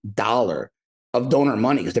every dollar of donor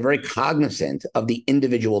money because they're very cognizant of the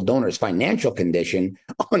individual donor's financial condition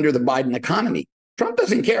under the Biden economy. Trump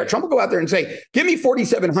doesn't care. Trump will go out there and say, give me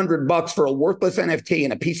 $4,700 for a worthless NFT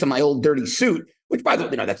and a piece of my old dirty suit, which, by the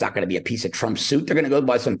way, that's not going to be a piece of Trump's suit. They're going to go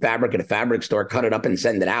buy some fabric at a fabric store, cut it up and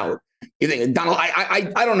send it out. You think Donald,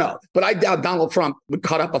 I don't know, but I doubt Donald Trump would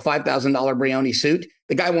cut up a $5,000 Brioni suit.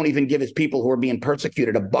 The guy won't even give his people who are being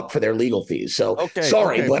persecuted $1 for their legal fees. So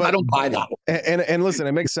sorry, but I don't buy that. And listen,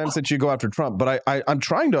 it makes sense that you go after Trump, but I'm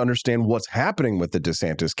trying to understand what's happening with the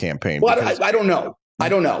DeSantis campaign. Well, I don't know.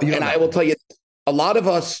 And I will tell you, a lot of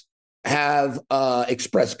us have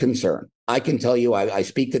expressed concern. I can tell you, I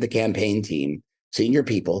speak to the campaign team, senior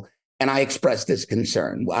people, and I expressed this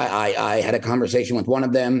concern. I had a conversation with one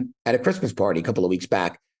of them at a Christmas party a couple of weeks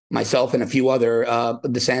back, myself and a few other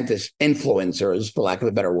DeSantis influencers, for lack of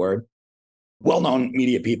a better word, well-known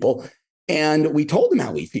media people. And we told them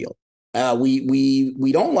how we feel.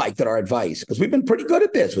 We don't like that our advice, because we've been pretty good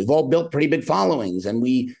at this. We've all built pretty big followings and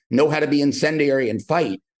we know how to be incendiary and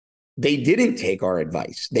fight. They didn't take our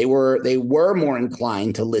advice. They were more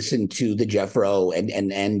inclined to listen to the Jeff Rowe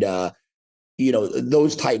and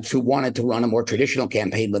those types who wanted to run a more traditional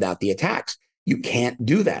campaign without the attacks. You can't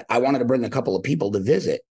do that. I wanted to bring a couple of people to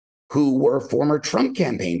visit who were former Trump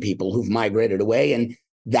campaign people who've migrated away, and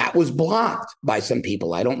that was blocked by some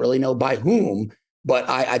people. I don't really know by whom, but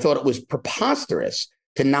I thought it was preposterous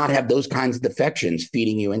to not have those kinds of defections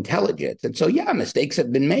feeding you intelligence. And so, yeah, mistakes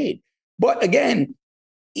have been made. But again,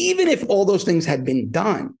 even if all those things had been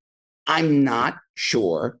done, I'm not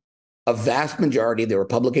sure a vast majority of the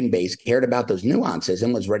Republican base cared about those nuances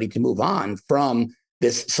and was ready to move on from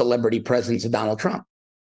this celebrity presence of Donald Trump.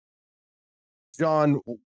 John,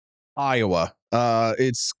 Iowa,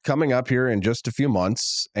 it's coming up here in just a few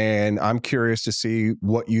months, and I'm curious to see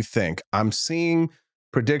what you think. I'm seeing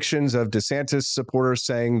predictions of DeSantis supporters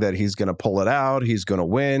saying that he's going to pull it out, he's going to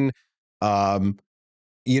win. Kind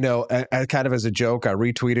of as a joke, I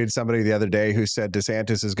retweeted somebody the other day who said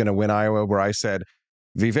DeSantis is going to win Iowa, where I said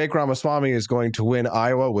Vivek Ramaswamy is going to win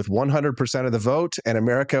Iowa with 100% of the vote, and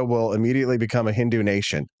America will immediately become a Hindu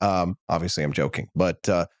nation. Obviously, I'm joking, but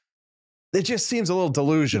it just seems a little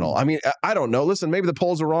delusional. I mean, I don't know. Listen, maybe the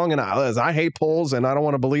polls are wrong, and I hate polls, and I don't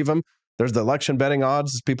want to believe them. There's the election betting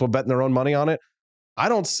odds; people betting their own money on it. I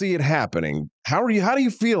don't see it happening. How do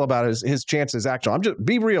you feel about his chances? Actually,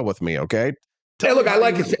 be real with me, okay? Hey, look, I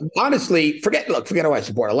like his, honestly, forget who I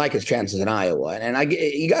support. I like his chances in Iowa. And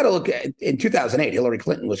you got to look at, in 2008, Hillary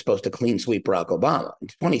Clinton was supposed to clean sweep Barack Obama. In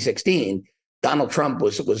 2016, Donald Trump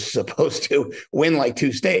was supposed to win like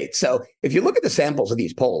 2 states. So if you look at the samples of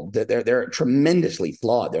these polls, they're tremendously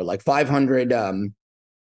flawed. They're like 500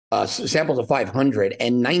 samples of 500,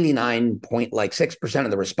 and 99.6% of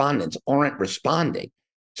the respondents aren't responding.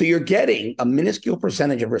 So you're getting a minuscule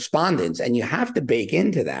percentage of respondents, and you have to bake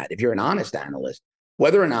into that, if you're an honest analyst,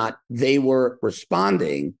 whether or not they were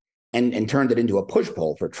responding and turned it into a push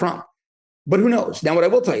poll for Trump. But who knows? Now, what I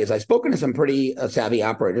will tell you is I've spoken to some pretty savvy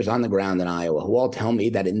operators on the ground in Iowa who all tell me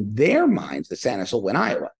that in their minds, DeSantis will win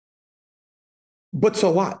Iowa. But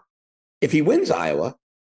so what? If he wins Iowa,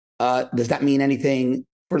 does that mean anything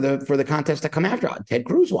for the contest to come after? Ted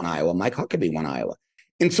Cruz won Iowa. Mike Huckabee won Iowa.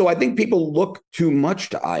 And so I think people look too much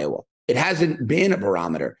to Iowa. It hasn't been a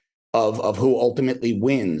barometer of who ultimately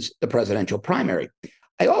wins the presidential primary.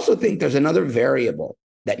 I also think there's another variable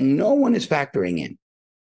that no one is factoring in.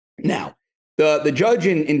 Now, the judge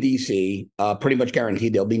in D.C. Pretty much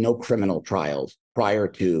guaranteed there'll be no criminal trials prior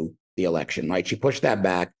to the election, right? She pushed that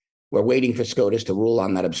back. We're waiting for SCOTUS to rule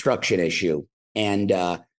on that obstruction issue. And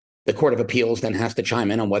the Court of Appeals then has to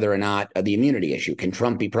chime in on whether or not the immunity issue. Can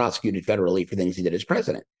Trump be prosecuted federally for things he did as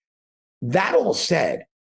president? That all said,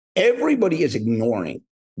 everybody is ignoring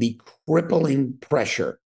the crippling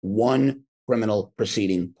pressure one criminal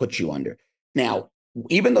proceeding puts you under. Now,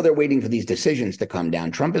 even though they're waiting for these decisions to come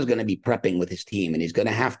down, Trump is going to be prepping with his team, and he's going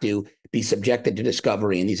to have to be subjected to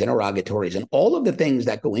discovery and these interrogatories and all of the things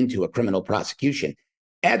that go into a criminal prosecution.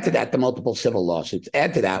 Add to that the multiple civil lawsuits.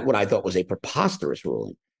 Add to that what I thought was a preposterous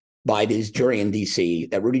ruling by this jury in D.C.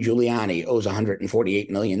 that Rudy Giuliani owes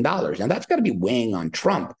 $148 million. Now, that's got to be weighing on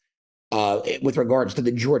Trump with regards to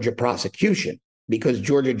the Georgia prosecution. because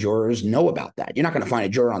Georgia jurors know about that. You're not going to find a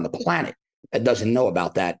juror on the planet that doesn't know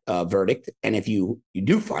about that verdict. And if you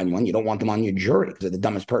do find one, you don't want them on your jury because they're the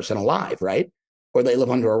dumbest person alive, right? Or they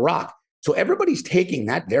live under a rock. So everybody's taking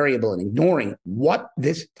that variable and ignoring what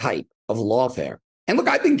this type of lawfare. And look,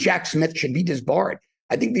 I think Jack Smith should be disbarred.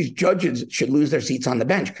 I think these judges should lose their seats on the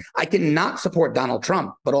bench. I cannot support Donald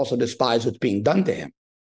Trump, but also despise what's being done to him,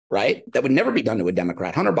 right? That would never be done to a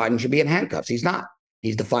Democrat. Hunter Biden should be in handcuffs. He's not.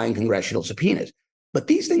 He's defying congressional subpoenas. But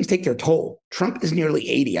these things take their toll. Trump is nearly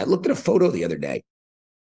 80. I looked at a photo the other day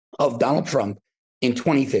of Donald Trump in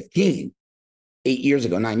 2015,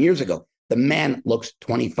 9 years ago. The man looks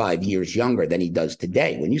 25 years younger than he does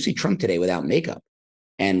today. When you see Trump today without makeup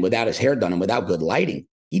and without his hair done and without good lighting,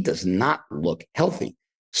 he does not look healthy.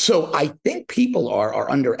 So I think people are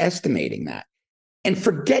underestimating that. And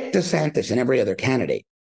forget DeSantis and every other candidate.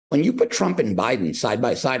 When you put Trump and Biden side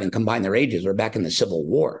by side and combine their ages, we're back in the Civil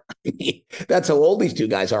War. That's how old these two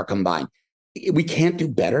guys are combined. We can't do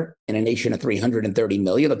better in a nation of 330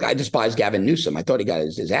 million. Look, I despise Gavin Newsom. I thought he got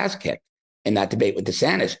his ass kicked in that debate with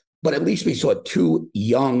DeSantis. But at least we saw two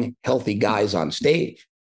young, healthy guys on stage,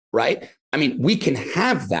 right? I mean, we can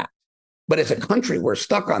have that. But as a country, we're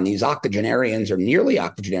stuck on these octogenarians or nearly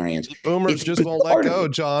octogenarians. The boomers just won't let go,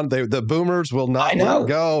 John. The boomers will not let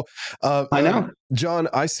go. I know. John,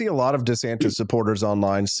 I see a lot of DeSantis supporters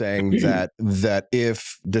online saying that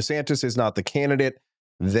if DeSantis is not the candidate,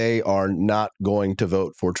 they are not going to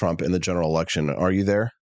vote for Trump in the general election. Are you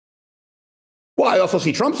there? Well, I also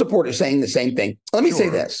see Trump supporters saying the same thing. Let me say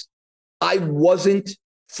this. I wasn't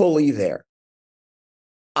fully there.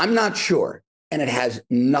 I'm not sure. And it has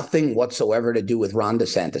nothing whatsoever to do with Ron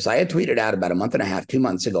DeSantis. I had tweeted out about a month and a half, 2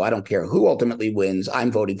 months ago, I don't care who ultimately wins. I'm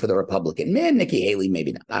voting for the Republican. Man, Nikki Haley,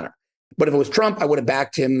 maybe not. I don't know. But if it was Trump, I would have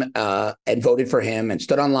backed him and voted for him and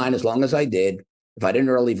stood online as long as I did if I didn't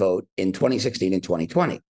early vote in 2016 and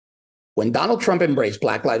 2020. When Donald Trump embraced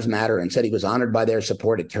Black Lives Matter and said he was honored by their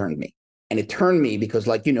support, it turned me. And it turned me because,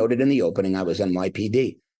 like you noted in the opening, I was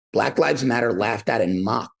NYPD. Black Lives Matter laughed at and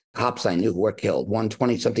mocked cops I knew who were killed. One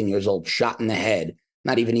 20-something years old shot in the head,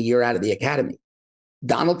 not even a year out of the academy.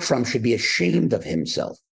 Donald Trump should be ashamed of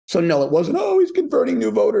himself. So no, it wasn't, he's converting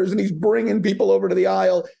new voters and he's bringing people over to the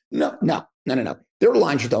aisle. No. There are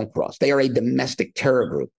lines you don't cross. They are a domestic terror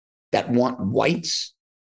group that want whites,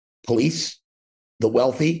 police, the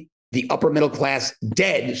wealthy, the upper middle class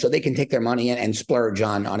dead so they can take their money and splurge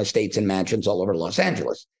on estates and mansions all over Los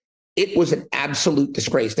Angeles. It was an absolute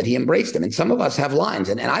disgrace that he embraced him. And some of us have lines.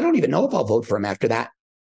 And I don't even know if I'll vote for him after that.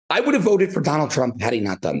 I would have voted for Donald Trump had he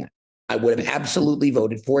not done that. I would have absolutely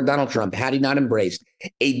voted for Donald Trump had he not embraced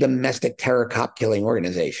a domestic terror cop killing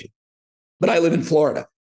organization. But I live in Florida.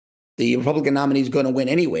 The Republican nominee is going to win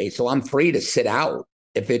anyway. So I'm free to sit out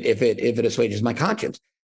if it assuages my conscience.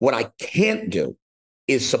 What I can't do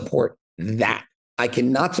is support that. I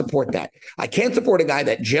cannot support that. I can't support a guy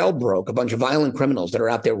that jailbroke a bunch of violent criminals that are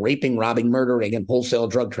out there raping, robbing, murdering, and wholesale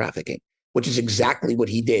drug trafficking, which is exactly what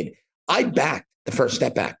he did. I backed the First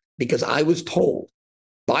Step Act because I was told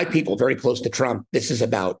by people very close to Trump, this is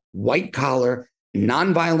about white collar,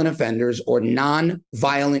 nonviolent offenders or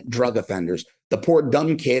nonviolent drug offenders. The poor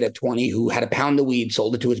dumb kid at 20 who had a pound of weed,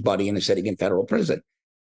 sold it to his buddy and is sitting in federal prison.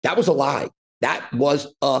 That was a lie. That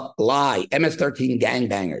was a lie. MS-13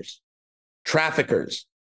 gangbangers, traffickers,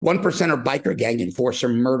 1% biker gang enforcer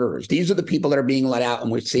murderers. These are the people that are being let out,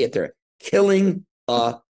 and we see it there, killing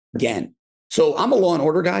again. So I'm a law and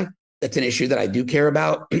order guy. That's an issue that I do care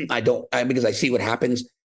about. Because I see what happens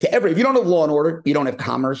to if you don't have law and order, you don't have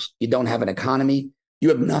commerce, you don't have an economy, you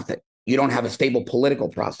have nothing. You don't have a stable political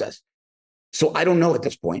process. So I don't know at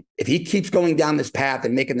this point. If he keeps going down this path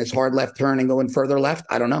and making this hard left turn and going further left,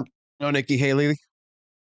 I don't know. No, Nikki Haley?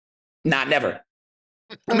 Nah, never.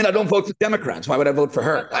 I mean, I don't vote for Democrats. Why would I vote for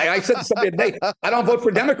her? I said to somebody today, I don't vote for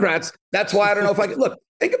Democrats. That's why I don't know if I can. Look,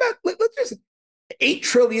 think about, let's just, $8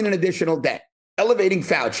 trillion in additional debt, elevating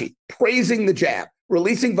Fauci, praising the jab,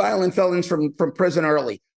 releasing violent felons from prison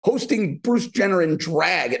early, hosting Bruce Jenner in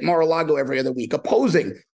drag at Mar-a-Lago every other week,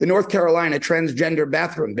 opposing the North Carolina transgender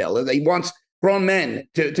bathroom bill. He wants grown men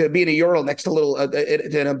to be in a urinal next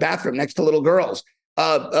to in a bathroom next to little girls.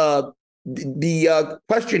 The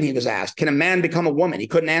question he was asked, can a man become a woman? He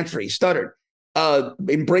couldn't answer. He stuttered.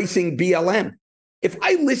 Embracing BLM. If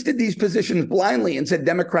I listed these positions blindly and said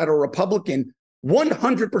Democrat or Republican,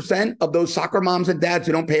 100% of those soccer moms and dads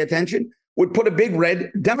who don't pay attention would put a big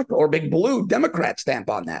red Democrat or big blue Democrat stamp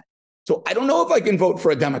on that. So I don't know if I can vote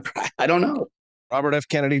for a Democrat. I don't know. Robert F.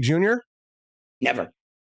 Kennedy Jr.? Never.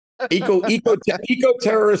 Eco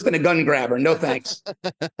terrorist and a gun grabber. No thanks.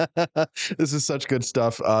 This is such good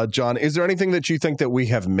stuff. John, is there anything that you think that we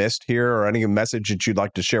have missed here, or any message that you'd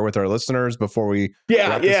like to share with our listeners before we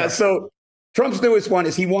wrap this up? So Trump's newest one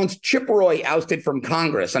is he wants Chip Roy ousted from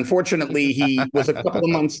Congress. Unfortunately, he was a couple of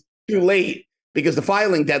months too late because the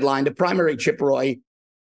filing deadline to primary Chip Roy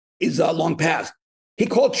is long past. He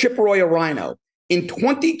called Chip Roy a rhino. In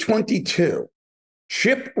 2022,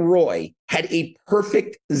 Chip Roy had a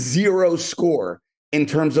perfect 0 score in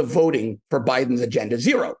terms of voting for Biden's agenda.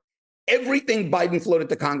 0. Everything Biden floated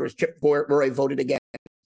to Congress, Chip Roy voted against.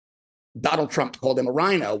 Donald Trump called him a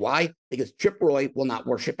rhino. Why? Because Chip Roy will not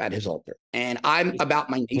worship at his altar. And I'm about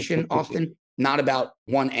my nation, Austin, not about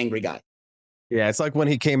one angry guy. Yeah, it's like when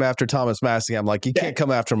he came after Thomas Massie. I'm like, you can't come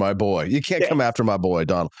after my boy. You can't come after my boy,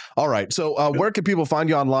 Donald. All right. So where can people find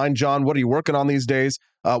you online, John? What are you working on these days?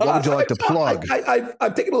 What would you like to plug?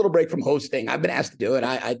 I've taken a little break from hosting. I've been asked to do it.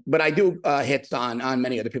 But I do hits on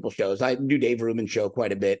many other people's shows. I do Dave Rubin's show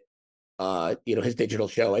quite a bit. His digital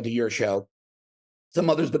show. I do your show. Some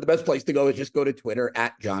others, but the best place to go is just go to Twitter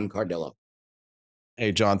at John Cardillo.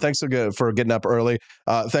 Hey, John, thanks for getting up early.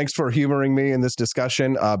 Thanks for humoring me in this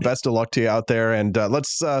discussion. Best of luck to you out there. And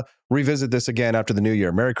let's revisit this again after the new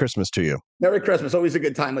year. Merry Christmas to you. Merry Christmas. Always a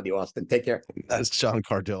good time with you, Austin. Take care. That's John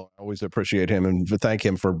Cardillo. I always appreciate him and thank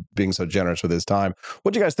him for being so generous with his time.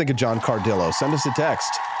 What do you guys think of John Cardillo? Send us a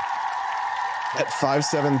text at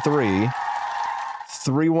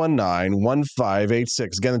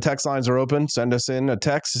 573-319-1586. Again, the text lines are open. Send us in a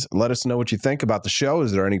text. Let us know what you think about the show.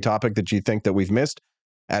 Is there any topic that you think that we've missed?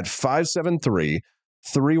 At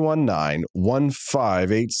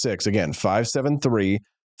 573-319-1586. Again,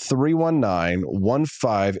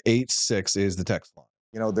 573-319-1586 is the text line.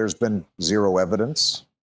 There's been zero evidence.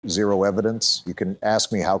 You can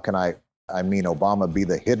ask me, how can Obama be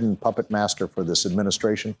the hidden puppet master for this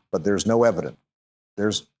administration? But there's no evidence.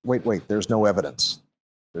 There's no evidence.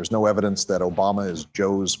 There's no evidence that Obama is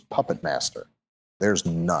Joe's puppet master. There's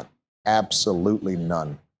none. Absolutely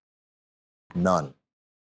none. None.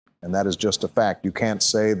 And that is just a fact. You can't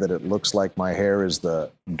say that it looks like my hair is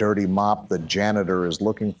the dirty mop the janitor is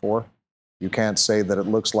looking for. You can't say that it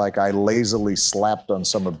looks like I lazily slapped on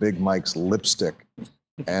some of Big Mike's lipstick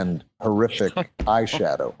and horrific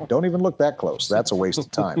eyeshadow. Don't even look that close. That's a waste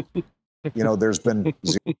of time. There's been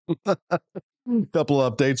couple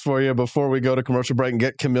of updates for you before we go to commercial break and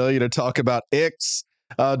get Camellia to talk about icks.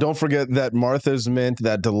 Don't forget that Martha's Mint,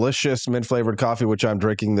 that delicious mint-flavored coffee, which I'm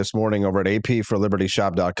drinking this morning over at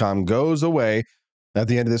apforlibertyshop.com, goes away at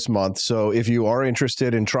the end of this month. So if you are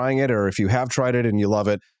interested in trying it, or if you have tried it and you love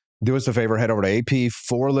it, do us a favor, head over to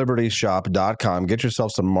apforlibertyshop.com. Get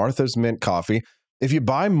yourself some Martha's Mint coffee. If you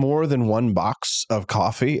buy more than one box of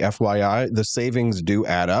coffee, FYI, the savings do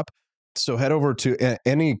add up. So head over to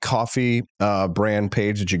any coffee brand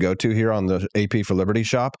page that you go to here on the AP for Liberty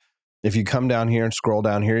shop. If you come down here and scroll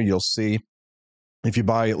down here, you'll see if you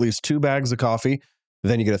buy at least 2 bags of coffee,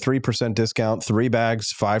 then you get a 3% discount, 3 bags,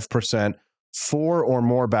 5%, 4 or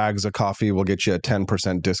more bags of coffee will get you a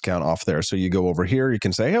 10% discount off there. So you go over here, you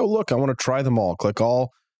can say, oh, look, I want to try them all. Click all.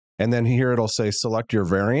 And then here it'll say select your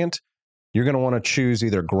variant. You're going to want to choose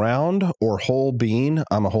either ground or whole bean.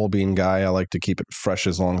 I'm a whole bean guy. I like to keep it fresh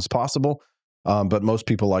as long as possible. But most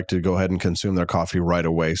people like to go ahead and consume their coffee right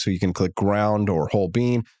away. So you can click ground or whole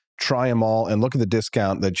bean, try them all, and look at the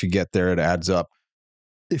discount that you get there. It adds up.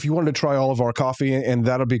 If you wanted to try all of our coffee, and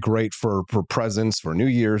that'll be great for presents, for New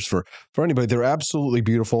Year's, for anybody. They're absolutely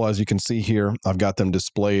beautiful. As you can see here, I've got them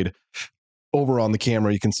displayed over on the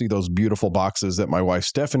camera. You can see those beautiful boxes that my wife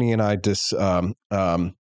Stephanie and I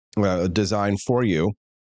designed for you.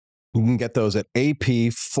 You can get those at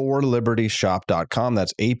apforlibertyshop.com.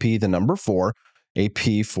 That's AP, the number 4,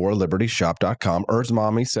 apforlibertyshop.com. Earth's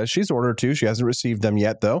mommy says she's ordered 2. She hasn't received them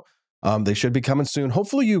yet, though. They should be coming soon.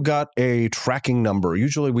 Hopefully you got a tracking number.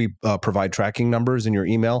 Usually we provide tracking numbers in your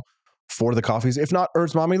email for the coffees. If not,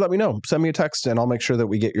 Earth's mommy, let me know. Send me a text and I'll make sure that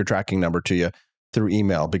we get your tracking number to you through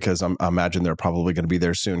email, because I imagine they're probably going to be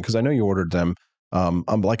there soon, because I know you ordered them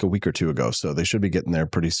like a week or 2 ago. So they should be getting there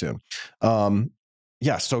pretty soon. So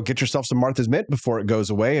get yourself some Martha's Mint before it goes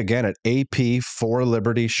away. Again, at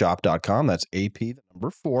apforlibertyshop.com. That's AP, the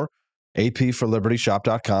number 4,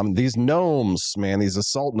 apforlibertyshop.com. These gnomes, man, these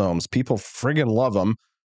assault gnomes, people friggin' love them.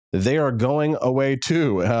 They are going away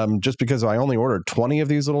too. Just because I only ordered 20 of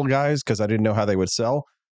these little guys because I didn't know how they would sell.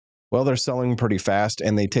 Well, they're selling pretty fast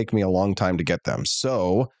and they take me a long time to get them.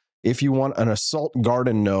 So if you want an assault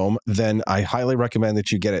garden gnome, then I highly recommend that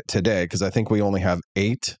you get it today, because I think we only have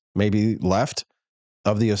 8 maybe left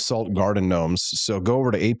of the assault garden gnomes. So go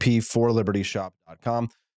over to apforlibertyshop.com.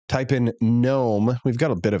 type in gnome. We've got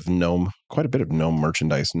quite a bit of gnome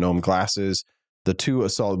merchandise, gnome glasses. The two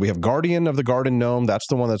assault. We have Guardian of the Garden gnome. That's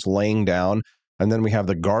the one that's laying down. And then we have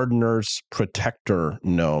the Gardener's Protector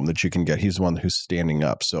gnome that you can get. He's the one who's standing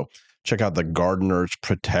up. So check out the Gardener's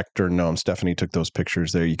Protector gnome. Stephanie took those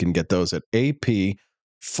pictures there. You can get those at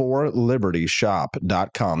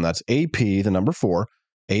ap4libertyshop.com. That's AP, the number 4,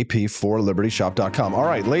 ap4libertyshop.com. All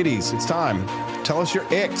right, ladies, it's time. Tell us your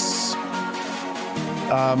icks.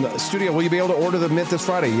 Studio, will you be able to order the mint this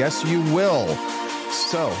Friday? Yes, you will.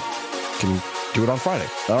 So, you can do it on Friday.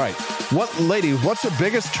 All right. What's the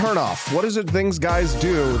biggest turnoff? What is it things guys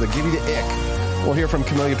do that give you the ick? We'll hear from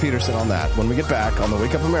Camellia Petersen on that when we get back on the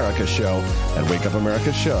Wake Up America show at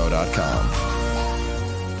wakeupAmericaShow.com.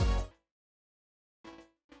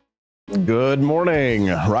 Good morning,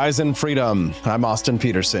 Rise in Freedom. I'm Austin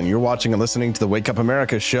Petersen. You're watching and listening to the Wake Up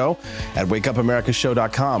America show at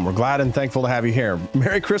wakeupAmericaShow.com. We're glad and thankful to have you here.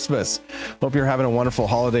 Merry Christmas. Hope you're having a wonderful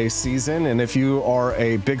holiday season. And if you are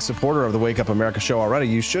a big supporter of the Wake Up America show already,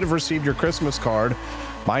 you should have received your Christmas card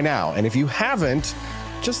by now. And if you haven't,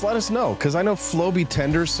 just let us know, because I know Floby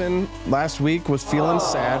Tenderson last week was feeling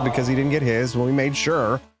sad because he didn't get his. Well, we made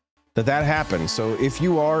sure that happened. So if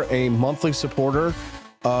you are a monthly supporter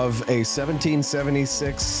of a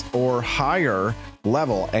 1776 or higher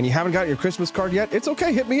level and you haven't got your Christmas card yet, it's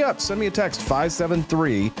okay. Hit me up. Send me a text,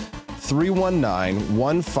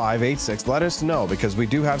 573-319-1586. Let us know, because we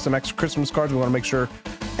do have some extra Christmas cards. We want to make sure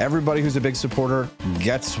everybody who's a big supporter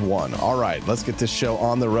gets one. All right, let's get this show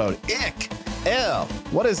on the road. Ick. Ew.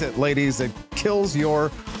 What is it, ladies, that kills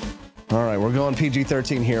your... All right, we're going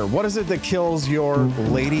PG-13 here. What is it that kills your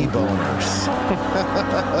lady boners?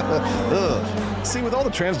 See, with all the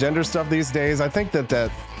transgender stuff these days, I think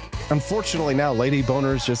that unfortunately now lady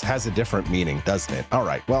boners just has a different meaning, doesn't it? All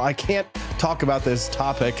right, well, I can't talk about this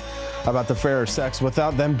topic about the fairer sex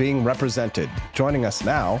without them being represented. Joining us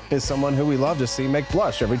now is someone who we love to see make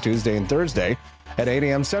blush every Tuesday and Thursday at 8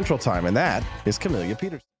 a.m. Central Time, and that is Camellia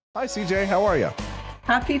Petersen. Hi, CJ. How are you?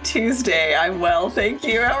 Happy Tuesday. I'm well, thank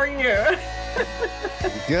you. How are you?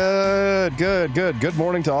 Good. Good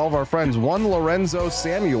morning to all of our friends. One Lorenzo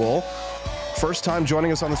Samuel, first time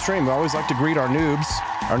joining us on the stream. We always like to greet our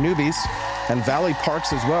newbies, and Valley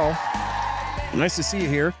Parks as well. Nice to see you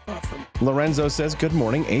here. Awesome. Lorenzo says, good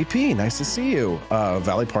morning, AP. Nice to see you.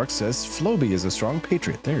 Valley Parks says, Floby is a strong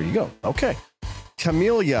patriot. There you go. Okay.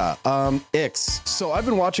 Camellia, icks. So I've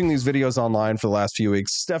been watching these videos online for the last few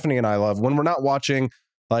weeks. Stephanie and I love when we're not watching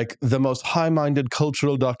like the most high-minded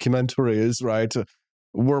cultural documentaries, right?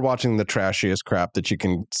 We're watching the trashiest crap that you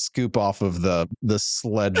can scoop off of the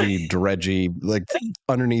sledgy, dredgy, like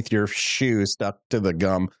underneath your shoe stuck to the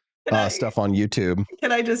gum stuff on YouTube.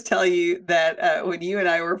 Can I just tell you that when you and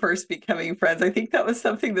I were first becoming friends, I think that was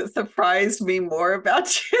something that surprised me more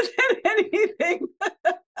about you than anything.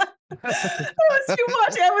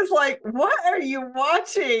 I was like, what are you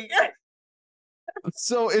watching?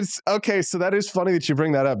 So it's okay. So that is funny that you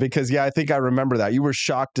bring that up, because I think I remember that you were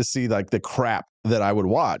shocked to see like the crap that I would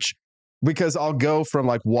watch, because I'll go from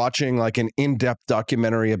like watching like an in-depth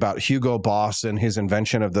documentary about Hugo Boss and his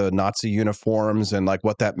invention of the Nazi uniforms and like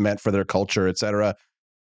what that meant for their culture, etc.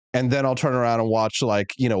 And then I'll turn around and watch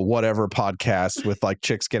like, whatever podcasts with like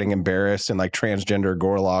chicks getting embarrassed and like transgender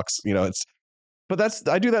gorlocks, but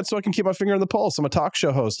I do that so I can keep my finger on the pulse. I'm a talk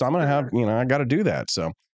show host. I'm going to have, I got to do that.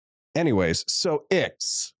 So anyways, so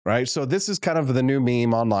icks, right? So this is kind of the new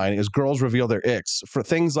meme online, is girls reveal their icks for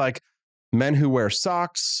things like men who wear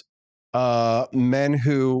socks, men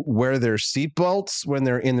who wear their seatbelts when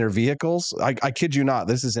they're in their vehicles. I kid you not,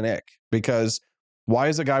 this is an ick, because why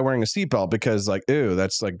is a guy wearing a seatbelt? Because like, ew,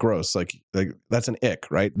 that's like gross. Like that's an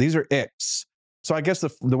ick, right? These are icks. So I guess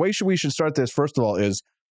the way we should start this, first of all, is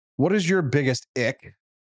what is your biggest ick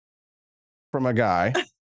from a guy?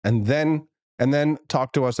 And then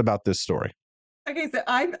talk to us about this story. Okay, so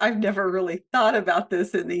I've never really thought about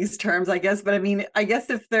this in these terms, I guess. But I mean, I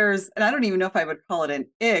guess if there's, and I don't even know if I would call it an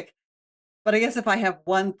ick, but I guess if I have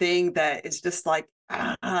one thing that is just like,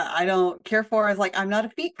 I don't care for, is like, I'm not a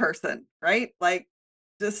feet person, right? Like,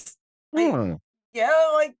 just, like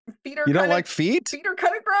feet are, you don't like feet? Feet are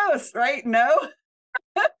kind of gross, right? No.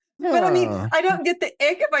 But I mean, I don't get the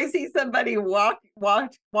ick if I see somebody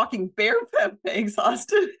walking barefoot. Thanks,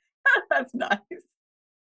 Austin. That's nice.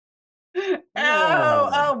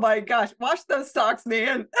 Oh my gosh. Wash those socks,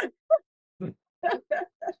 man.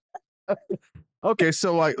 Okay,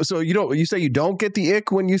 so you say you don't get the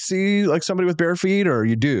ick when you see like somebody with bare feet, or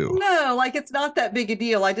you do? No, like it's not that big a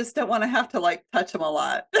deal. I just don't want to have to like touch them a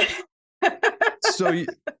lot.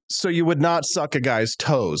 So you would not suck a guy's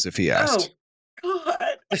toes if he asked? Oh God.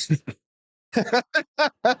 So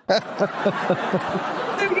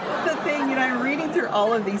here's the thing, I'm reading through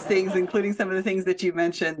all of these things, including some of the things that you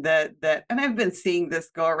mentioned that, and I've been seeing this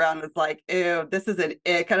go around. It's like, ew, this is an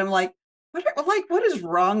ick. And I'm like, what is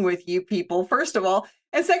wrong with you people? First of all,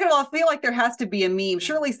 and second of all, I feel like there has to be a meme.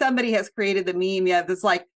 Surely somebody has created the meme. Yeah, that's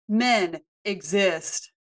like, men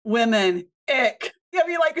exist, women ick. I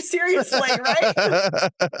mean, like, seriously, right?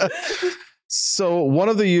 So one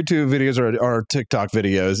of the YouTube videos or TikTok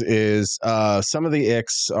videos is some of the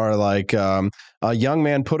icks are like a young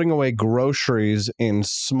man putting away groceries in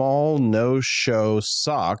small no-show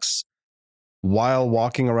socks while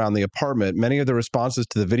walking around the apartment. Many of the responses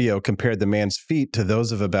to the video compared the man's feet to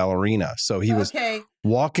those of a ballerina. So he was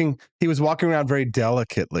walking around very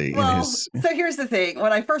delicately in his. So here's the thing.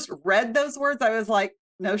 When I first read those words, I was like,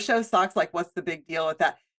 no-show socks, like, what's the big deal with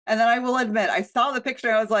that? And then I will admit, I saw the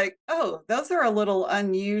picture. I was like, oh, those are a little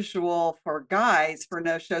unusual for guys for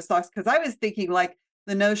no-show socks. Because I was thinking like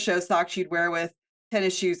the no-show socks you'd wear with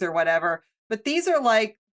tennis shoes or whatever. But these are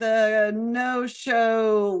like the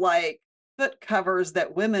no-show, like, foot covers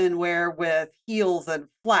that women wear with heels and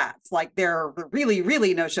flats. Like, they're really,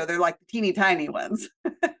 really no-show. They're like the teeny tiny ones.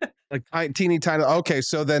 Like teeny tiny. Okay,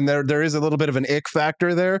 so then there is a little bit of an ick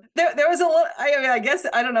factor there. There was a little. I mean, I guess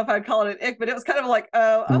I don't know if I'd call it an ick, but it was kind of like,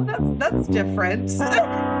 oh, that's different.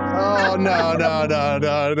 Oh no!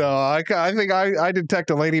 I think I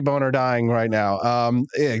detect a lady boner dying right now.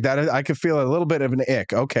 Ick. That I could feel a little bit of an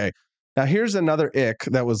ick. Okay, now here's another ick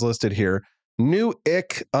that was listed here. New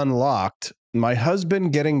ick unlocked. My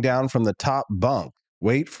husband getting down from the top bunk.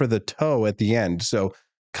 Wait for the toe at the end. So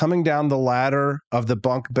coming down the ladder of the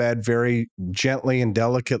bunk bed very gently and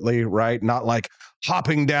delicately, right? Not like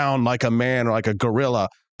hopping down like a man or like a gorilla,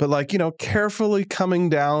 but like, carefully coming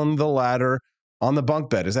down the ladder on the bunk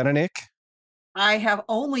bed. Is that an ick? I have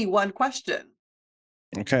only one question.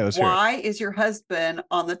 Okay, let's hear it. Why is your husband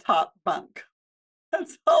on the top bunk?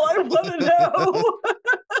 That's all I want to know.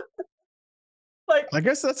 Like, I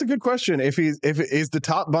guess that's a good question. If is the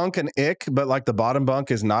top bunk an ick, but like the bottom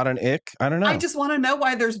bunk is not an ick? I don't know. I just want to know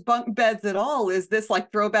why there's bunk beds at all. Is this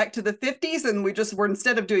like throwback to the 50s and we're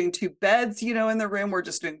instead of doing two beds, in the room, we're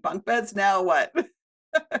just doing bunk beds? Now what?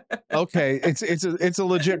 Okay, it's a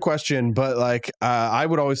legit question, but like I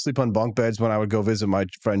would always sleep on bunk beds when I would go visit my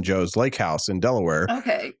friend Joe's lake house in Delaware.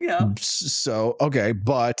 Okay, yeah. So okay,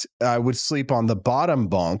 but I would sleep on the bottom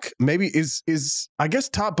bunk. Maybe is I guess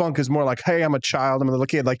top bunk is more like, hey, I'm a child, I'm a little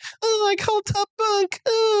kid, like, oh, I call top bunk.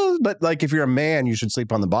 Oh. But like if you're a man, you should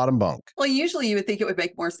sleep on the bottom bunk. Well, usually you would think it would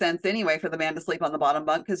make more sense anyway for the man to sleep on the bottom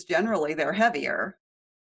bunk because generally they're heavier.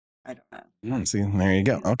 I don't know. See, there you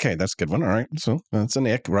go. Okay, that's a good one. All right. So that's an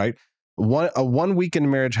ick, right? One week in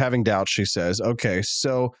marriage having doubts, she says. Okay,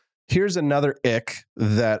 so here's another ick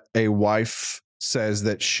that a wife says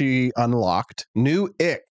that she unlocked. New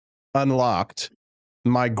ick unlocked.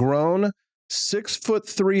 My grown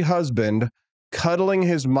 6'3" husband cuddling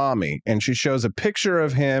his mommy. And she shows a picture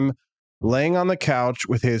of him laying on the couch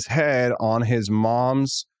with his head on his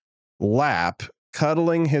mom's lap,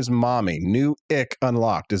 cuddling his mommy. New ick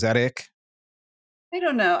unlocked. Is that ick? I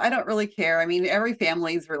don't know. I don't really care. I mean, every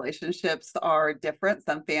family's relationships are different.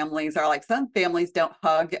 Some families don't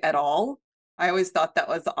hug at all. I always thought that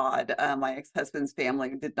was odd. My ex-husband's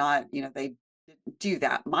family did not, they didn't do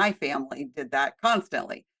that. My family did that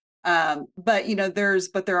constantly. But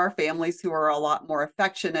there are families who are a lot more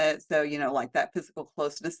affectionate. So, like that physical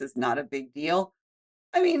closeness is not a big deal.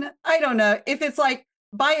 I mean, I don't know if it's like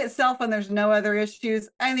by itself and there's no other issues.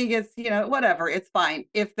 I think it's, whatever, it's fine.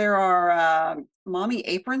 If there are mommy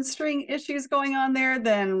apron string issues going on there,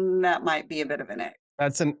 then that might be a bit of an ick.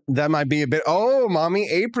 That might be a bit. Oh, mommy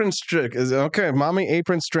apron string is okay. Mommy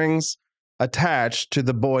apron strings attached to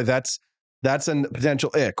the boy. That's a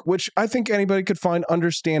potential ick, which I think anybody could find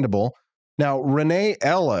understandable. Now, Renee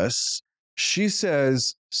Ellis, she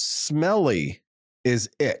says smelly is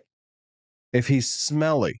ick. If he's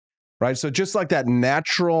smelly, right? So just like that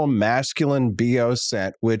natural masculine BO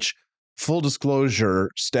scent, which full disclosure,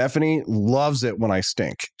 Stephanie loves it when I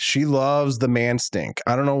stink. She loves the man stink.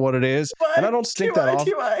 I don't know what it is. And I don't stink that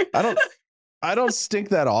often. I don't stink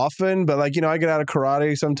that often, but like, I get out of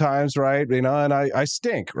karate sometimes, right? And I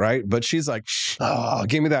stink, right? But she's like, oh,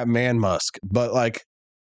 give me that man musk. But like,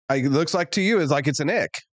 it looks like to you is like it's an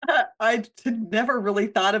ick. I never really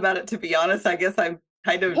thought about it, to be honest. I guess I'm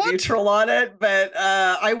kind of neutral on it, but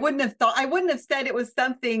I wouldn't have said it was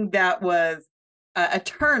something that was a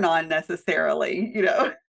turn on necessarily,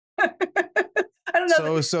 I don't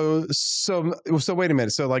know. So wait a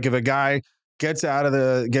minute. So like if a guy gets out of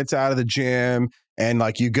the gym and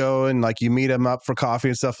like you go and like you meet him up for coffee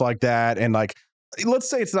and stuff like that, and like let's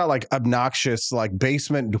say it's not like obnoxious, like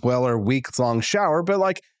basement dweller, week-long shower, but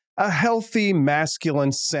like a healthy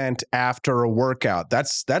masculine scent after a workout.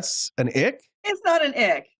 That's an ick? It's not an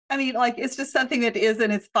ick. I mean, like, it's just something that is,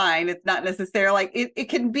 and it's fine. It's not necessarily like it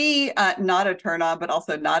can be not a turn on, but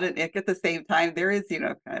also not an ick at the same time. There is, kind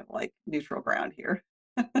of like neutral ground here.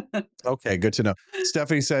 Okay, good to know.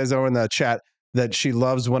 Stephanie says over in the chat that she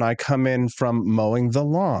loves when I come in from mowing the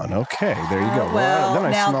lawn. Okay, there you go. Well,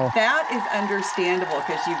 then I smell... that is understandable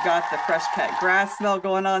because you've got the fresh cut grass smell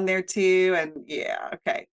going on there too. And yeah,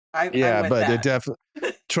 okay. I'm with that. It definitely,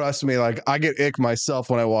 trust me, like I get ick myself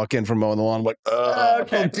when I walk in from mowing the lawn. I'm like, oh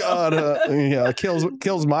God,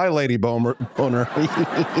 kills my lady boner.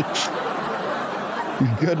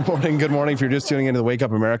 Good morning. If you're just tuning into the Wake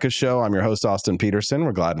Up America show, I'm your host, Austin Petersen.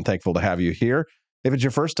 We're glad and thankful to have you here. If it's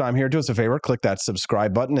your first time here, do us a favor, click that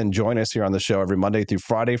subscribe button and join us here on the show every Monday through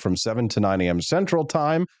Friday from 7 to 9 a.m. Central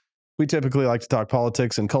Time. We typically like to talk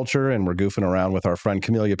politics and culture, and we're goofing around with our friend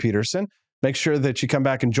Camelia Petersen. Make sure that you come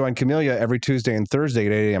back and join Camelia every Tuesday and Thursday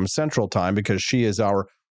at 8 a.m. Central Time because she is our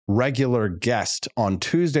regular guest on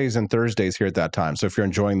Tuesdays and Thursdays here at that time. So if you're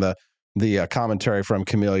enjoying the commentary from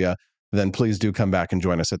Camelia, then please do come back and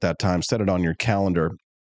join us at that time. Set it on your calendar.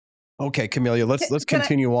 Okay, Camelia, let's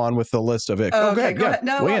continue on with the list of it. Go ahead.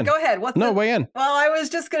 No, go ahead. Weigh in. Well, I was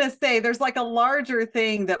just going to say there's like a larger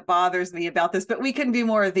thing that bothers me about this, but we can do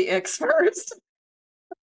more of the icks first.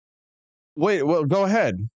 Wait, well, go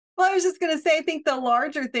ahead. Well, I was just going to say, I think the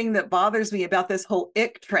larger thing that bothers me about this whole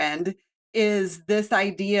ick trend is this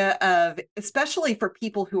idea of, especially for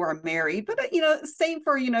people who are married, but, same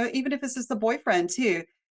for, even if it's just a boyfriend too,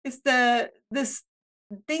 it's this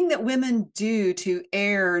thing that women do to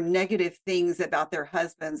air negative things about their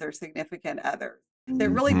husbands or significant others that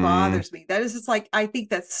really bothers me. That is just like, I think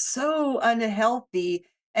that's so unhealthy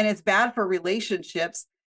and it's bad for relationships,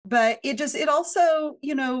 but it also,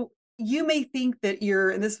 you may think that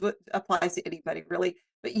and this applies to anybody really,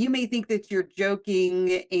 but you may think that you're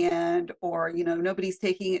joking or nobody's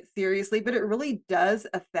taking it seriously, but it really does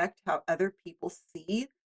affect how other people see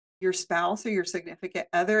your spouse or your significant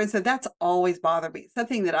other. And so that's always bothered me.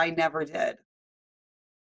 Something that I never did.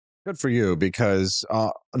 Good for you, because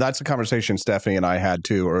that's a conversation Stephanie and I had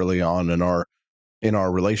too early on in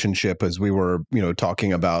our relationship as we were,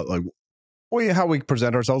 talking about like how we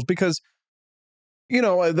present ourselves, because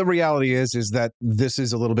the reality is that this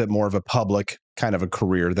is a little bit more of a public kind of a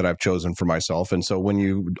career that I've chosen for myself. And so when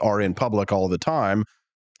you are in public all the time,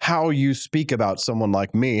 how you speak about someone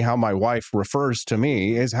like me, how my wife refers to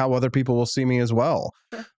me, is how other people will see me as well.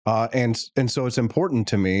 And so it's important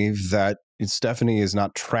to me that Stephanie is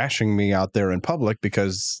not trashing me out there in public,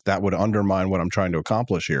 because that would undermine what I'm trying to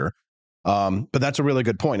accomplish here. But that's a really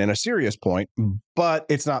good point and a serious point, but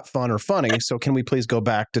it's not fun or funny. So can we please go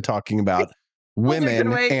back to talking about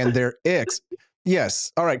women and their icks?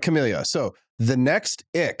 Yes. All right, Camelia. So the next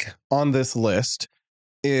ick on this list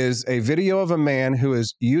is a video of a man who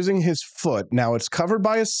is using his foot. Now it's covered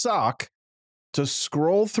by a sock to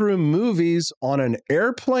scroll through movies on an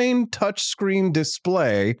airplane touchscreen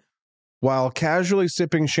display while casually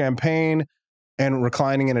sipping champagne and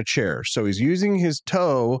reclining in a chair. So he's using his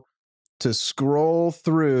toe to scroll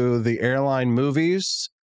through the airline movies,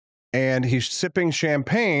 and he's sipping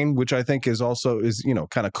champagne, which I think is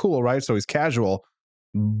kind of cool, right? So he's casual,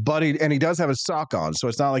 but he does have a sock on, so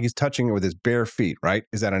it's not like he's touching it with his bare feet, right?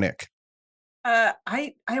 Is that an ick?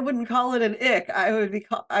 I wouldn't call it an ick. I would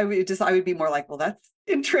be more like, well, that's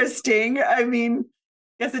interesting. I mean,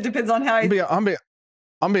 I guess it depends on how I'm be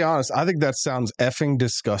honest. I think that sounds effing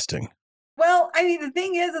disgusting. Well, I mean, the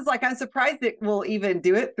thing is like, I'm surprised it will even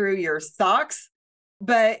do it through your socks,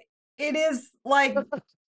 but it is like.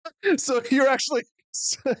 So you're actually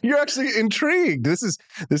intrigued. This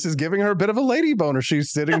is giving her a bit of a lady boner.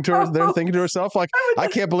 She's sitting there thinking to herself, like, I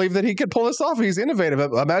can't believe that he could pull this off. He's innovative.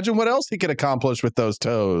 Imagine what else he could accomplish with those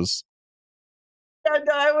toes. Yeah,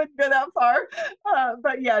 no, I wouldn't go that far.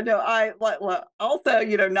 But yeah, no, I also,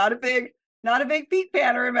 not a big feet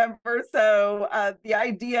fan, remember? So the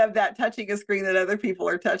idea of that touching a screen that other people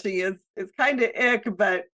are touching is kind of ick,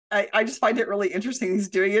 but I just find it really interesting he's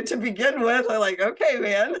doing it to begin with. I'm like, okay,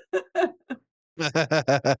 man.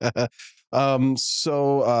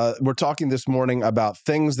 So we're talking this morning about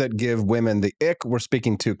things that give women the ick. We're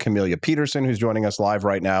speaking to Camelia Petersen, who's joining us live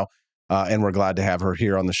right now, and we're glad to have her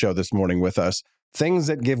here on the show this morning with us. Things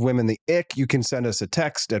that give women the ick. You can send us a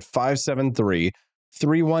text at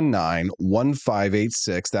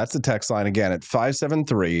 573-319-1586. That's the text line again at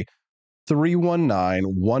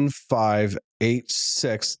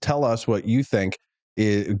 573-319-1586. Tell us what you think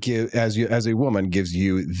as a woman gives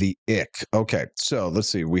you the ick. Okay, so let's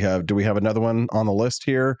see. Do we have another one on the list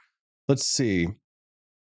here? Let's see.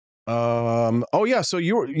 Oh yeah, so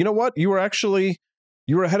you know what? You were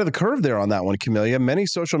ahead of the curve there on that one, Camellia. Many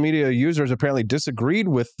social media users apparently disagreed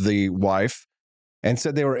with the wife and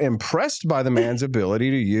said they were impressed by the man's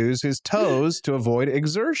ability to use his toes to avoid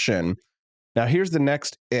exertion. Now, here's the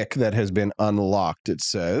next ick that has been unlocked. It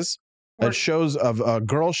says a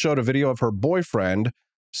girl showed a video of her boyfriend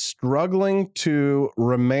struggling to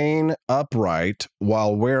remain upright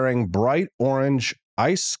while wearing bright orange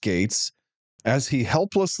ice skates. As he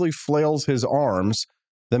helplessly flails his arms,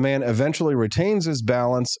 the man eventually retains his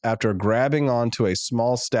balance after grabbing onto a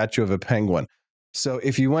small statue of a penguin. So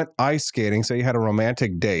if you went ice skating, say you had a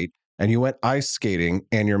romantic date and you went ice skating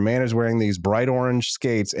and your man is wearing these bright orange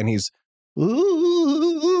skates and he's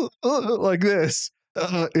like this,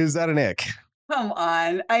 is that an ick? Come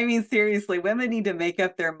on. I mean, seriously, women need to make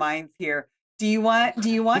up their minds here. Do you want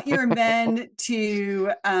your men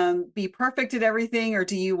to be perfect at everything, or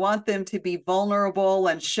do you want them to be vulnerable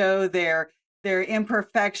and show their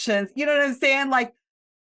imperfections? You know what I'm saying? Like,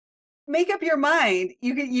 make up your mind.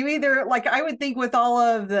 You either, like, I would think with all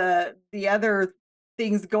of the other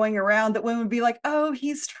things going around, that women would be like, oh,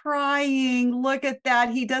 he's trying. Look at that.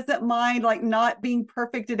 He doesn't mind like not being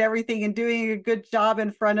perfect at everything and doing a good job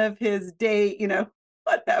in front of his date,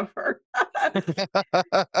 whatever.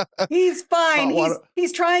 He's fine.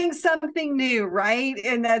 He's trying something new, right?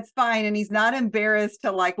 And that's fine. And he's not embarrassed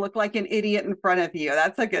to like look like an idiot in front of you.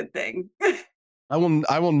 That's a good thing. I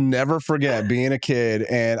will never forget being a kid,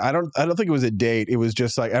 and I don't think it was a date. It was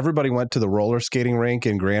just like everybody went to the roller skating rink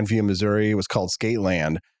in Grandview, Missouri. It was called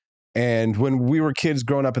Skateland. And when we were kids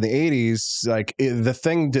growing up in the 80s, like the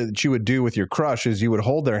thing that you would do with your crush is you would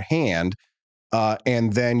hold their hand,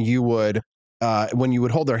 and then you would, when you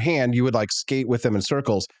would hold their hand, you would like skate with them in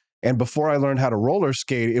circles. And before I learned how to roller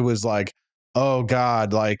skate, it was like, oh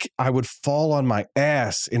God, like I would fall on my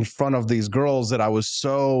ass in front of these girls that I was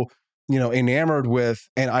so, enamored with.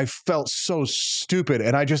 And I felt so stupid.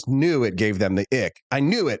 And I just knew it gave them the ick. I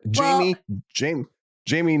knew it. Jamie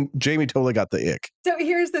totally got the ick. So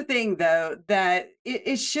here's the thing, though, that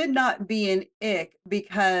it should not be an ick,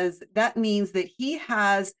 because that means that he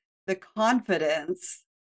has the confidence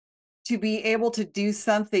to be able to do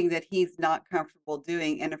something that he's not comfortable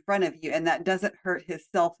doing in front of you. And that doesn't hurt his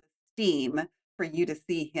self-esteem for you to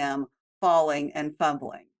see him falling and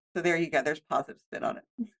fumbling. So there you go. There's positive spin on it.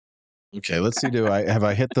 Okay, let's see. Have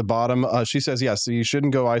I hit the bottom? She says, yes, so you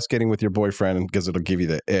shouldn't go ice skating with your boyfriend because it'll give you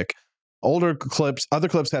the ick. Other clips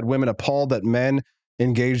had women appalled that men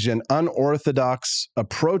engaged in unorthodox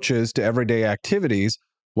approaches to everyday activities.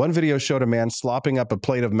 One video showed a man slopping up a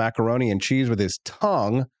plate of macaroni and cheese with his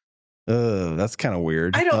tongue. That's kind of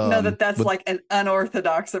weird. I don't know that that's like an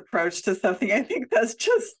unorthodox approach to something. I think that's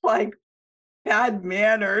just like bad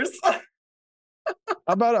manners. How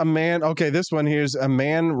about a man? Okay, this one here's a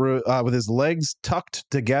man with his legs tucked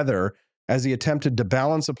together as he attempted to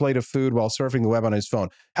balance a plate of food while surfing the web on his phone.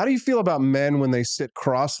 How do you feel about men when they sit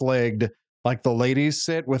cross-legged like the ladies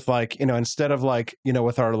sit, with like, instead of like,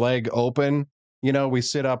 with our leg open, we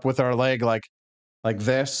sit up with our leg like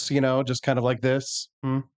this, just kind of like this?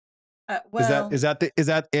 Well, is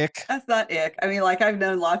that ick? That's not ick. I mean, like, I've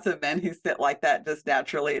known lots of men who sit like that just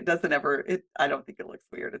naturally. It doesn't ever, I don't think it looks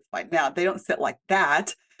weird. It's fine. Now, they don't sit like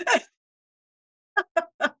that.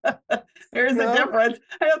 There's a difference.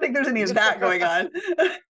 I don't think there's any of that going on.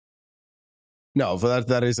 No, but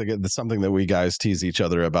that is something that we guys tease each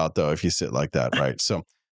other about, though, if you sit like that, right?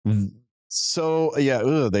 So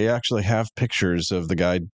yeah, they actually have pictures of the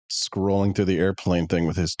guy scrolling through the airplane thing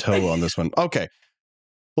with his toe on this one. Okay.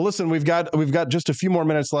 Well, listen, we've got just a few more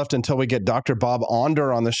minutes left until we get Dr. Bob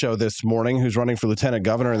Onder on the show this morning, who's running for lieutenant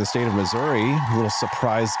governor in the state of Missouri. A little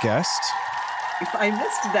surprise guest. I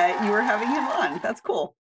missed that you were having him on. That's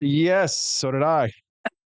cool. Yes, so did I.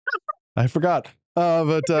 I forgot.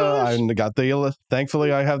 But I got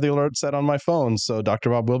thankfully I have the alert set on my phone. So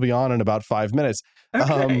Dr. Bob will be on in about 5 minutes.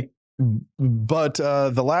 Okay. But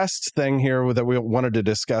the last thing here that we wanted to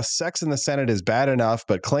discuss, sex in the Senate is bad enough,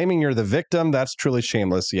 but claiming you're the victim, that's truly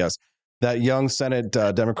shameless. Yes. That young Senate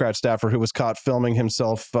Democrat staffer who was caught filming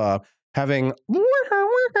himself having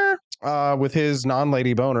with his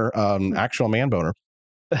non-lady boner, actual man boner,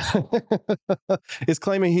 is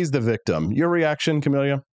claiming he's the victim. Your reaction,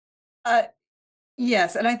 Camellia?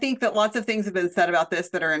 Yes, and I think that lots of things have been said about this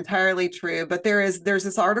that are entirely true, but there's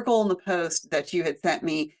this article in the Post that you had sent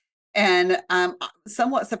me, and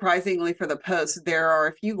somewhat surprisingly for the Post, there are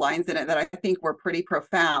a few lines in it that I think were pretty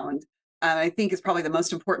profound. I think is probably the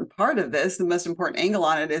most important part of this, the most important angle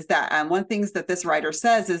on it is that one of the things that this writer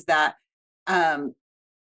says is that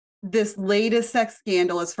this latest sex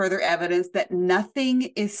scandal is further evidence that nothing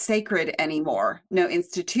is sacred anymore. No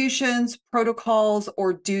institutions, protocols,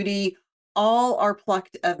 or duty, all are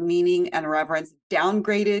plucked of meaning and reverence,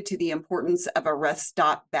 downgraded to the importance of a rest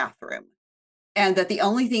stop bathroom. And that the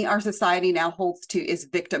only thing our society now holds to is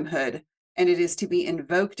victimhood, and it is to be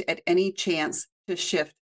invoked at any chance to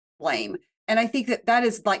shift blame. And I think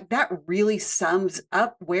that really sums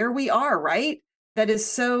up where we are, right? That's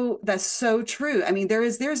so true. I mean,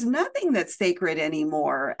 there's nothing that's sacred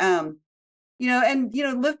anymore. Live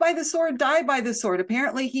by the sword, die by the sword.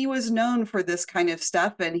 Apparently he was known for this kind of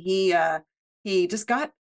stuff, and he just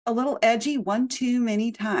got a little edgy one too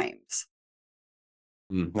many times.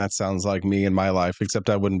 That sounds like me in my life, except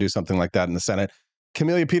I wouldn't do something like that in the Senate.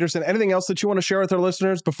 Camelia Petersen, anything else that you want to share with our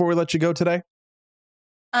listeners before we let you go today?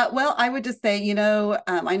 Well, I would just say, I know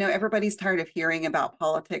everybody's tired of hearing about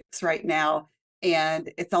politics right now,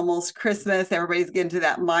 and it's almost Christmas. Everybody's getting to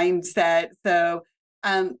that mindset. So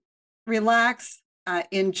relax,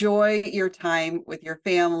 enjoy your time with your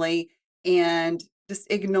family, and just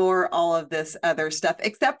ignore all of this other stuff,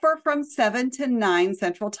 except for from 7 to 9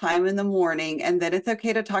 Central Time in the morning. And then it's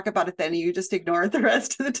okay to talk about it then. You just ignore it the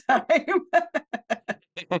rest of the time.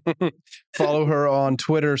 Follow her on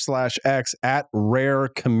Twitter /X at Rare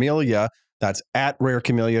Camelia. That's at Rare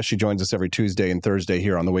Camelia. She joins us every Tuesday and Thursday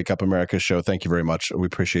here on the Wake Up America show. Thank you very much. We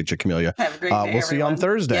appreciate you, Camelia. Have a great day, we'll see you on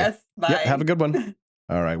Thursday. Yes, bye. Yep, have a good one.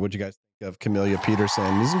 All right. What'd you guys think of Camelia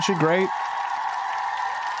Petersen? Isn't she great?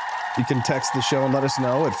 You can text the show and let us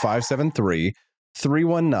know at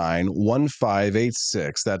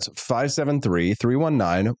 573-319-1586. That's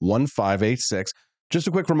 573-319-1586. Just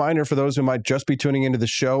a quick reminder for those who might just be tuning into the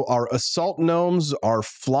show, our assault gnomes are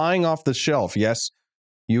flying off the shelf. Yes,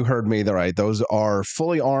 you heard me right. Those are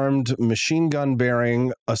fully armed, machine gun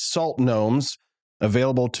bearing assault gnomes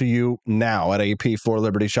available to you now at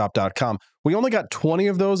ap4libertyshop.com. We only got 20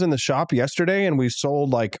 of those in the shop yesterday, and we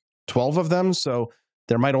sold like 12 of them. So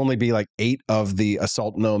there might only be like 8 of the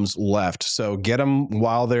assault gnomes left. So get them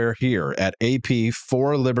while they're here at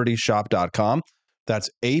ap4libertyshop.com. That's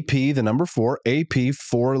AP, the number 4,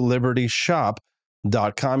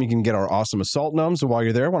 ap4libertyshop.com. You can get our awesome assault gnomes. And while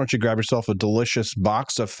you're there, why don't you grab yourself a delicious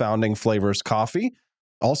box of Founding Flavors coffee.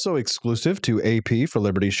 Also exclusive to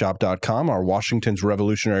ap4libertyshop.com, our Washington's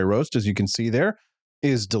Revolutionary Roast, as you can see there,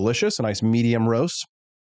 is delicious. A nice medium roast.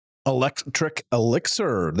 Electric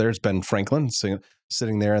Elixir. There's Ben Franklin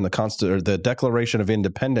sitting there in the Declaration of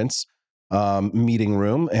Independence meeting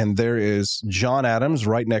room. And there is John Adams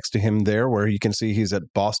right next to him there, where you can see he's at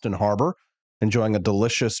Boston Harbor enjoying a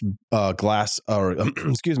delicious cup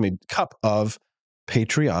of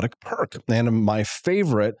patriotic perk. And my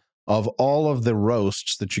favorite of all of the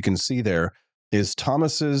roasts that you can see there is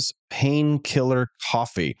Thomas's Painkiller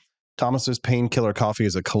Coffee. Thomas's Painkiller Coffee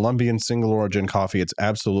is a Colombian single origin coffee. It's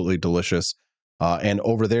absolutely delicious. And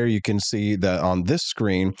over there, you can see that on this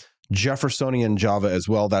screen, Jeffersonian Java as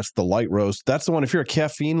well. That's the light roast. That's the one. If you're a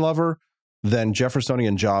caffeine lover, then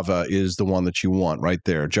Jeffersonian Java is the one that you want right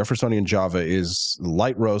there. Jeffersonian Java is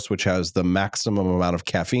light roast, which has the maximum amount of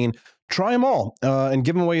caffeine. Try them all and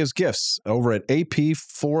give them away as gifts over at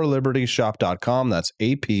ap4libertyshop.com. That's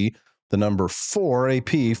AP, the number 4,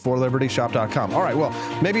 ap4libertyshop.com. All right, well,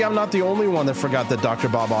 maybe I'm not the only one that forgot that Dr.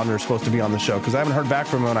 Bob Onder is supposed to be on the show, because I haven't heard back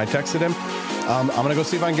from him when I texted him. I'm going to go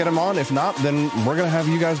see if I can get him on. If not, then we're going to have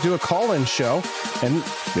you guys do a call-in show, and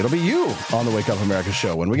it'll be you on the Wake Up America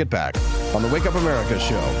show when we get back on the Wake Up America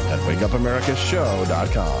show at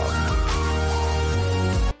wakeupAmericaShow.com.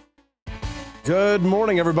 Good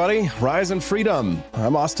morning, everybody. Rise and freedom.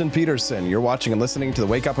 I'm Austin Petersen. You're watching and listening to the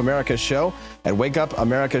Wake Up America show at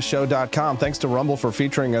wakeupAmericaShow.com. Thanks to Rumble for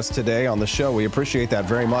featuring us today on the show. We appreciate that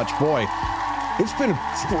very much. Boy, it's been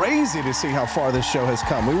crazy to see how far this show has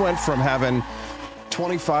come. We went from having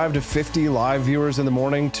 25 to 50 live viewers in the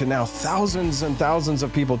morning to now thousands and thousands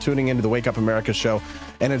of people tuning into the Wake Up America show.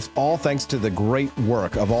 And it's all thanks to the great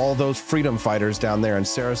work of all those freedom fighters down there in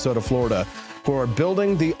Sarasota, Florida, who are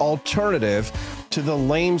building the alternative to the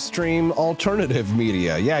lamestream alternative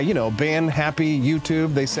media. Yeah, ban happy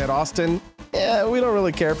YouTube. They said, Austin, we don't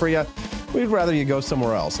really care for you. We'd rather you go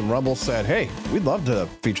somewhere else. And Rumble said, hey, we'd love to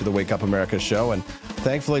feature the Wake Up America show. And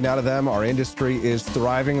thankfully, now to them, our industry is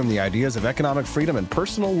thriving, and the ideas of economic freedom and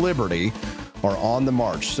personal liberty are on the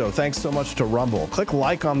march. So thanks so much to Rumble. Click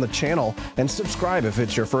like on the channel and subscribe if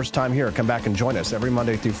it's your first time here. Come back and join us every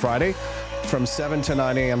Monday through Friday from 7 to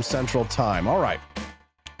 9 a.m. Central Time. All right.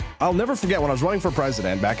 I'll never forget when I was running for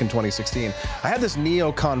president back in 2016, I had this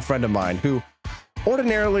neocon friend of mine who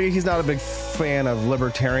Ordinarily, he's not a big fan of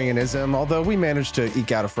libertarianism, although we managed to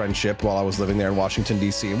eke out a friendship while I was living there in Washington,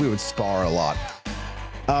 D.C., and we would spar a lot.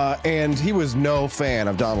 And he was no fan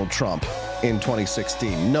of Donald Trump in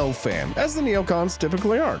 2016. No fan, as the neocons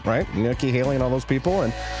typically aren't, right? Nikki Haley and all those people.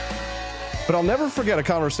 But I'll never forget a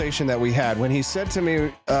conversation that we had when he said to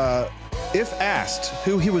me, if asked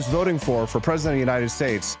who he was voting for President of the United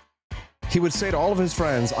States, he would say to all of his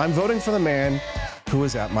friends, "I'm voting for the man who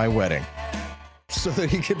was at my wedding," so that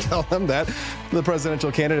he could tell them that the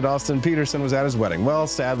presidential candidate, Austin Petersen, was at his wedding. Well,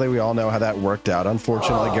 sadly, we all know how that worked out.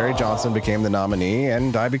 Unfortunately, Gary Johnson became the nominee,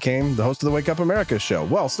 and I became the host of the Wake Up America show.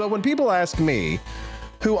 Well, so when people ask me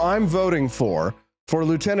who I'm voting for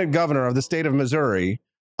lieutenant governor of the state of Missouri,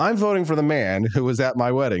 I'm voting for the man who was at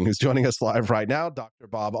my wedding, who's joining us live right now, Dr.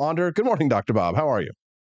 Bob Onder. Good morning, Dr. Bob. How are you?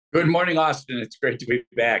 Good morning, Austin. It's great to be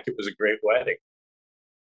back. It was a great wedding.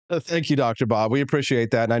 Thank you, Dr. Bob. We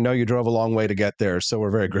appreciate that. And I know you drove a long way to get there, so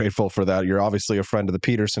we're very grateful for that. You're obviously a friend of the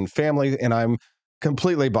Petersen family, and I'm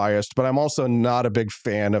completely biased, but I'm also not a big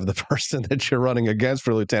fan of the person that you're running against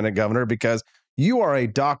for lieutenant governor because you are a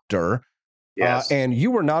doctor. Yes. And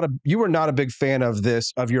you were not a big fan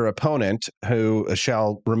of your opponent, who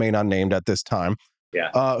shall remain unnamed at this time.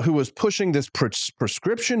 Yeah. Who was pushing this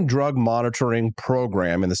prescription drug monitoring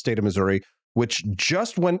program in the state of Missouri, which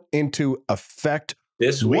just went into effect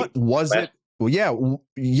this week. What was it? Yeah.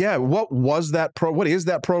 What was that what is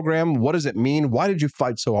that program? What does it mean? Why did you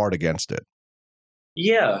fight so hard against it?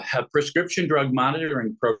 Yeah, prescription drug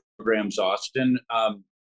monitoring programs, Austin,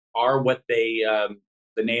 are what the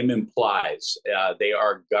name implies. They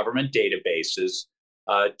are government databases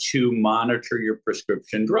to monitor your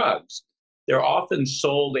prescription drugs. They're often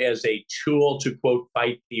sold as a tool to, quote,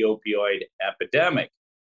 fight the opioid epidemic.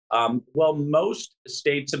 Well, most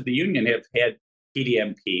states of the union have had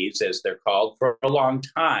PDMPs, as they're called, for a long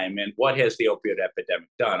time. And what has the opioid epidemic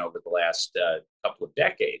done over the last couple of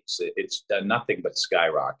decades? It's done nothing but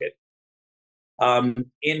skyrocket. And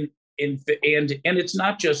it's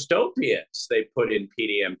not just opiates they put in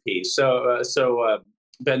PDMP. So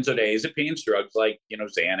benzodiazepines, drugs like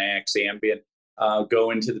Xanax, Ambien,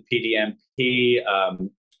 go into the PDMP.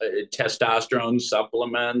 Testosterone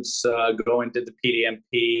supplements go into the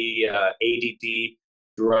PDMP. ADD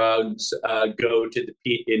drugs go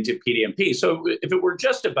into PDMP. So if it were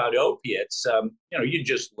just about opiates, you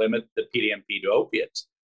just limit the PDMP to opiates.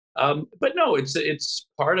 But no, it's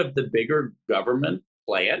part of the bigger government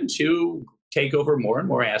plan to take over more and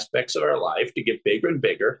more aspects of our life, to get bigger and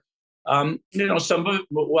bigger. Some of it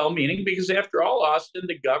well-meaning, because after all, Austin,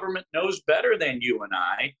 the government knows better than you and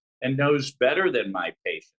I, and knows better than my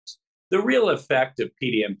patients. The real effect of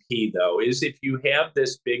PDMP, though, is if you have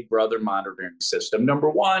this big brother monitoring system, number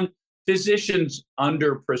one, physicians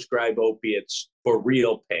under-prescribe opiates for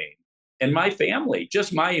real pain. And my family,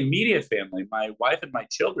 just my immediate family, my wife and my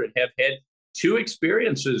children, have had two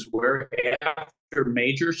experiences where after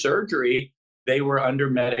major surgery, they were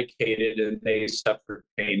under-medicated and they suffered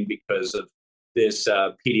pain because of this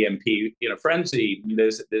PDMP, frenzy,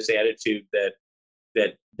 this attitude that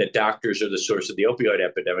doctors are the source of the opioid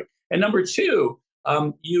epidemic. And number two,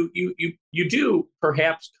 you do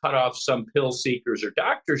perhaps cut off some pill seekers or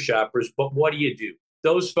doctor shoppers, but what do?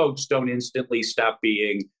 Those folks don't instantly stop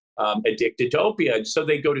being addicted to opioids, so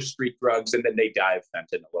they go to street drugs and then they die of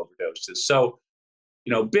fentanyl overdoses. So,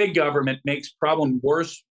 big government makes problem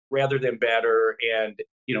worse rather than better, and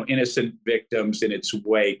innocent victims in its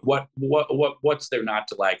wake. What's there not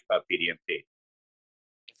to like about PDMP?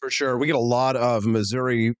 For sure. We get a lot of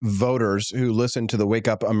Missouri voters who listen to the Wake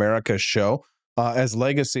Up America show as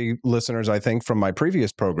legacy listeners, I think, from my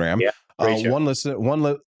previous program. Yeah, one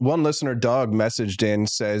listener, Doug, messaged in,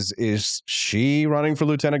 says, is she running for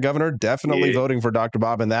lieutenant governor? Definitely voting for Dr.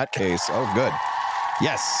 Bob in that case. Oh, good.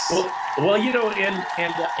 Yes. Well,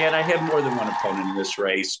 and I have more than one opponent in this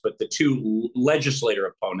race, but the two legislator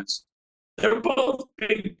opponents, they're both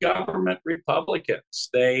big government Republicans.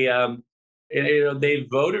 They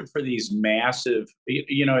voted for these massive,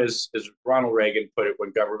 as Ronald Reagan put it,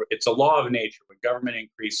 when government, it's a law of nature. When government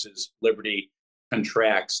increases, liberty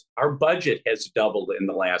contracts. Our budget has doubled in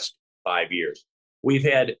the last 5 years. We've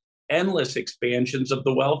had endless expansions of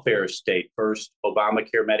the welfare state. First,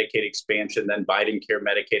 Obamacare Medicaid expansion, then Biden Care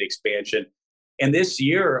Medicaid expansion. And this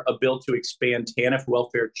year, a bill to expand TANF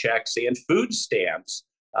welfare checks and food stamps,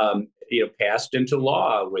 passed into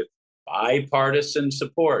law with bipartisan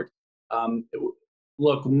support.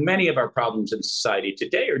 Look, many of our problems in society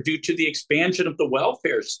today are due to the expansion of the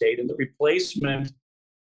welfare state and the replacement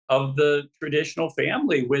of the traditional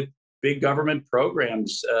family with big government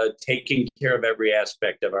programs taking care of every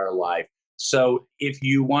aspect of our life. So if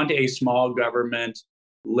you want a small government,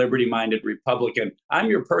 liberty-minded Republican, I'm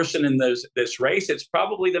your person in this race. It's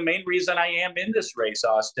probably the main reason I am in this race,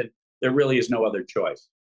 Austin. There really is no other choice.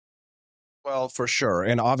 Well, for sure.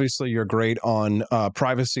 And obviously, you're great on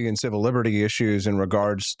privacy and civil liberty issues in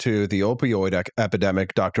regards to the opioid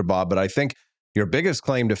epidemic, Dr. Bob. But I think your biggest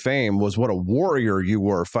claim to fame was what a warrior you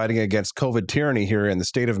were fighting against COVID tyranny here in the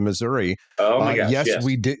state of Missouri. Oh my gosh, yes,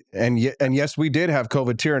 we did. And yes, we did have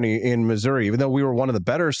COVID tyranny in Missouri, even though we were one of the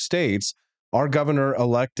better states. Our governor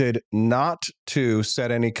elected not to set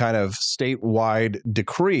any kind of statewide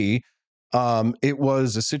decree. It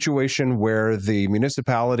was a situation where the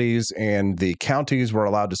municipalities and the counties were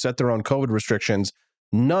allowed to set their own COVID restrictions,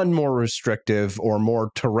 none more restrictive or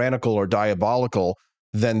more tyrannical or diabolical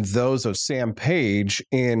than those of Sam Page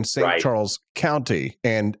in St. Charles County.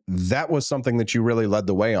 And that was something that you really led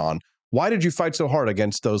the way on. Why did you fight so hard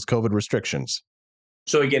against those COVID restrictions?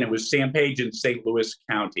 So again, it was Sam Page in St. Louis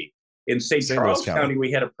County. In St. Charles County,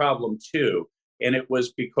 we had a problem too. And it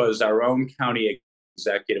was because our own county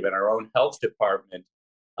executive and our own health department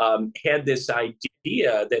had this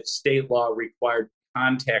idea that state law required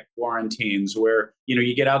contact quarantines where,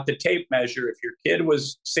 you get out the tape measure. If your kid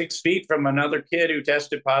was 6 feet from another kid who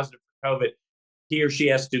tested positive for COVID, he or she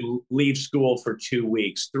has to leave school for 2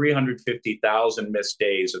 weeks, 350,000 missed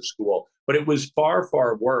days of school. But it was far,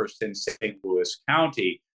 far worse in St. Louis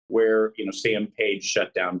County, where, Sam Page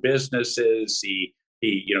shut down businesses. He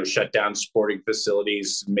shut down sporting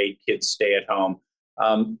facilities, made kids stay at home.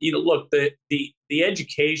 Look, the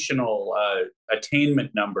educational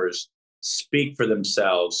attainment numbers speak for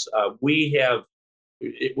themselves. We have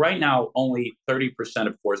right now only 30%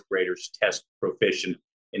 of fourth graders test proficient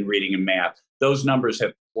in reading and math. Those numbers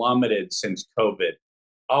have plummeted since COVID.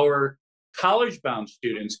 Our college-bound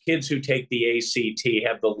students, kids who take the ACT,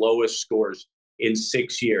 have the lowest scores in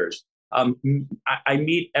 6 years. I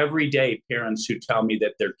meet every day parents who tell me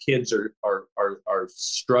that their kids are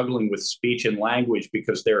struggling with speech and language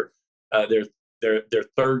because their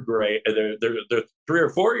third grade, their 3 or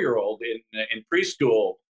 4 year old in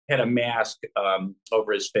preschool had a mask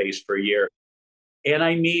over his face for a year. And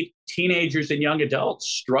I meet teenagers and young adults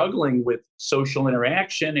struggling with social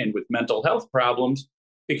interaction and with mental health problems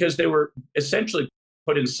because they were essentially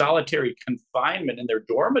put in solitary confinement in their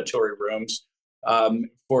dormitory rooms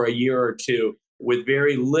for a year or two, with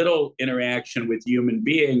very little interaction with human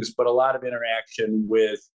beings, but a lot of interaction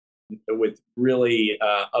with really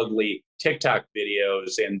ugly TikTok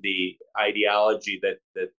videos and the ideology that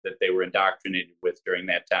they were indoctrinated with during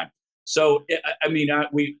that time. So,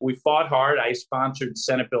 we fought hard. I sponsored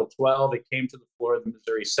Senate Bill 12. It came to the floor of the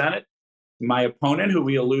Missouri Senate. My opponent, who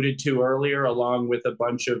we alluded to earlier, along with a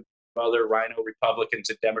bunch of other rhino Republicans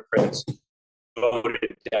and Democrats,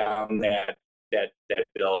 voted down that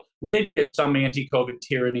bill. We did get some anti-COVID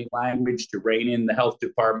tyranny language to rein in the health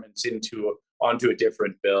departments onto a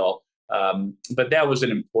different bill, but that was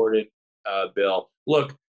an important bill.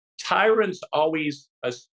 Look, tyrants always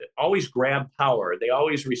grab power. They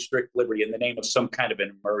always restrict liberty in the name of some kind of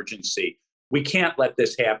an emergency. We can't let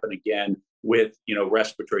this happen again with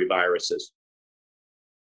respiratory viruses.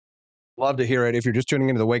 Love to hear it. If you're just tuning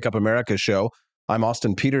into the Wake Up America show, I'm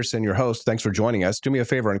Austin Petersen, your host. Thanks for joining us. Do me a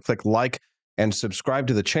favor and click like and subscribe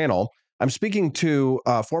to the channel. I'm speaking to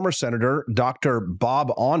former Senator Dr.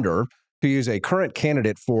 Bob Onder, who is a current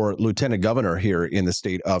candidate for lieutenant governor here in the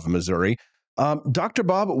state of Missouri. Dr.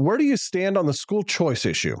 Bob, where do you stand on the school choice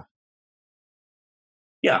issue?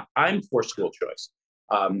 Yeah, I'm for school choice.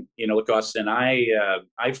 Look, Austin,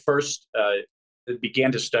 I first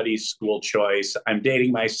began to study school choice. I'm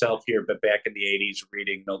dating myself here, but back in the 80s,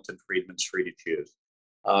 reading Milton Friedman's Free to Choose.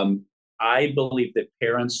 I believe that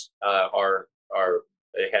parents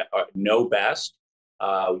know best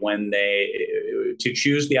when to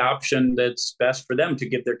choose the option that's best for them to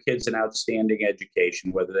give their kids an outstanding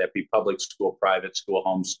education, whether that be public school, private school,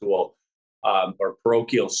 homeschool, or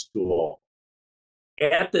parochial school.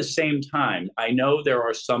 At the same time, I know there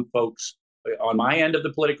are some folks on my end of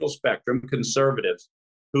the political spectrum, conservatives,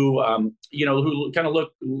 who kind of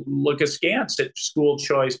look askance at school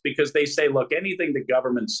choice because they say, look, anything the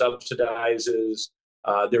government subsidizes,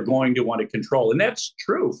 they're going to want to control. And that's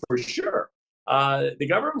true for sure. The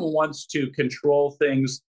government wants to control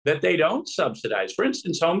things that they don't subsidize. For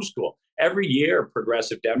instance, homeschool. Every year,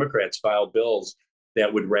 progressive Democrats file bills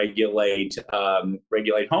that would regulate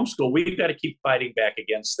homeschool. We've got to keep fighting back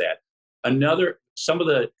against that. Some of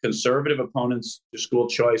the conservative opponents to school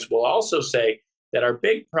choice will also say that our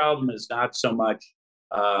big problem is not so much,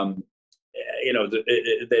 the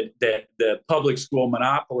public school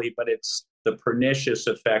monopoly, but it's the pernicious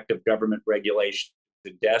effect of government regulation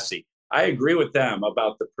to DESE. I agree with them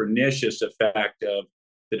about the pernicious effect of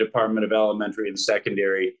the Department of Elementary and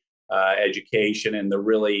Secondary Education and the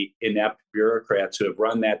really inept bureaucrats who have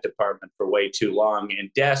run that department for way too long. And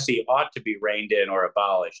DESE ought to be reined in or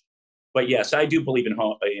abolished. But yes, I do believe in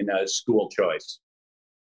school choice.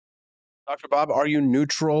 Dr. Bob, are you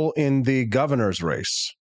neutral in the governor's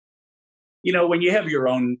race? When you have your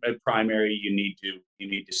own primary, you need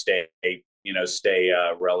to stay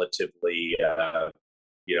relatively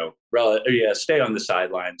stay on the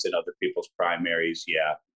sidelines in other people's primaries.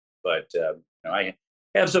 Yeah, but I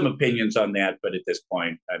have some opinions on that. But at this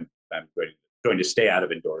point, I'm going to stay out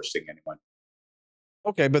of endorsing anyone.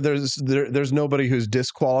 Okay, but there's nobody who's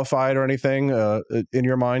disqualified or anything in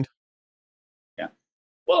your mind. Yeah.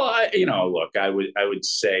 Well, look, I would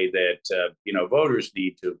say that voters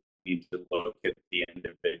need to look at the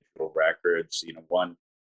individual records. One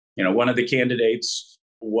of the candidates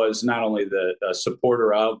was not only the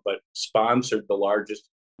supporter of, but sponsored the largest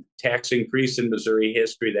tax increase in Missouri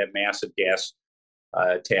history, that massive gas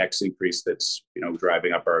tax increase that's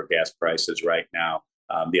driving up our gas prices right now.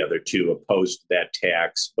 The other two opposed that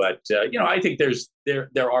tax, but I think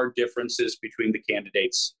there are differences between the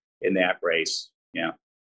candidates in that race. Yeah.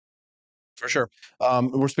 For sure.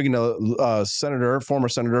 We're speaking to former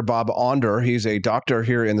Senator Bob Onder. He's a doctor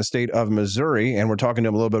here in the state of Missouri, and we're talking to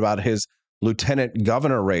him a little bit about his lieutenant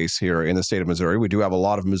governor race here in the state of Missouri. We do have a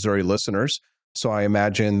lot of Missouri listeners, so I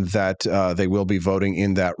imagine that they will be voting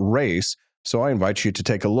in that race. So I invite you to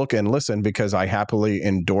take a look and listen, because I happily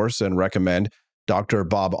endorse and recommend Dr.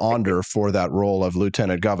 Bob Onder for that role of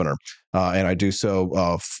lieutenant governor. And I do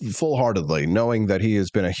so full-heartedly, knowing that he has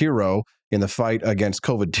been a hero in the fight against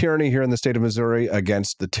COVID tyranny here in the state of Missouri,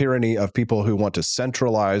 against the tyranny of people who want to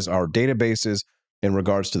centralize our databases in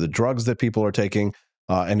regards to the drugs that people are taking.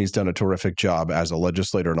 And he's done a terrific job as a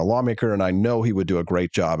legislator and a lawmaker. And I know he would do a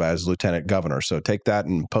great job as lieutenant governor. So take that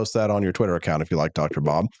and post that on your Twitter account if you like, Dr.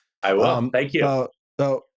 Bob. I will. Thank you.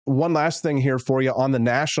 One last thing here for you on the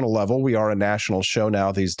national level. We are a national show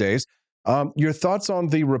now these days. Your thoughts on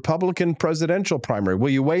the Republican presidential primary? Will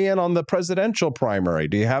you weigh in on the presidential primary?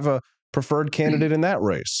 Do you have a preferred candidate in that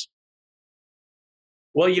race?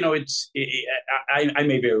 Well, I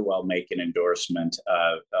may very well make an endorsement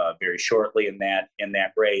very shortly in that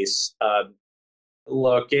race.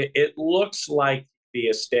 Look, it looks like the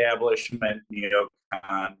establishment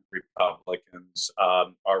neocon Republicans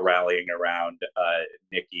are rallying around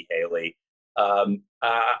Nikki Haley.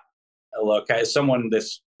 Look, someone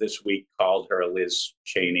this week called her Liz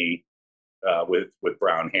Cheney with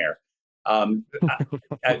brown hair. I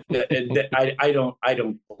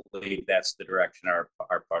don't believe that's the direction our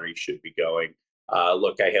party should be going.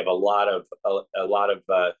 Look, I have a lot of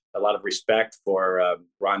respect for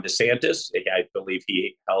Ron DeSantis. I believe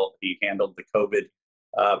he handled the COVID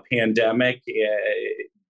pandemic,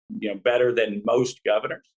 better than most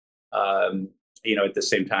governors. At the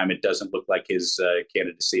same time, it doesn't look like his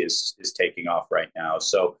candidacy is taking off right now.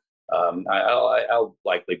 So I'll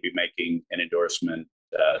likely be making an endorsement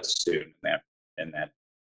soon in that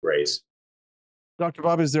race. Dr.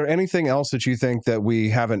 Bob, is there anything else that you think that we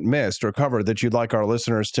haven't missed or covered that you'd like our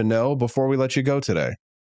listeners to know before we let you go today?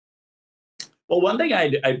 Well, one thing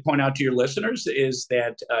I'd point out to your listeners is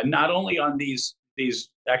that not only on these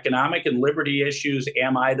economic and liberty issues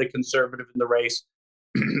am I the conservative in the race,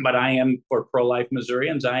 but I am, for pro-life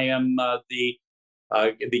Missourians, I am the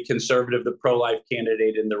conservative, the pro-life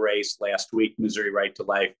candidate in the race. Last week, Missouri Right to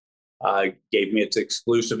Life gave me its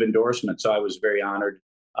exclusive endorsement, so I was very honored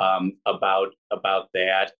about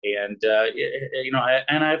that. And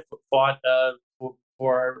I've fought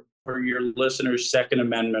for your listeners' Second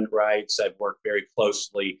Amendment rights. I've worked very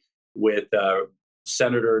closely with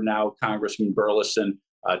Senator, now Congressman Burleson,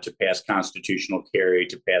 to pass constitutional carry,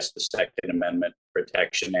 to pass the Second Amendment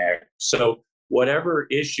Protection Act. So whatever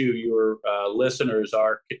issue your listeners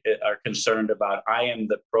are concerned about, I am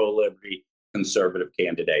the pro-liberty conservative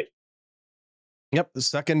candidate. Yep,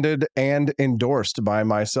 seconded and endorsed by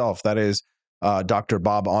myself. That is Dr.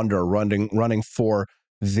 Bob Onder running for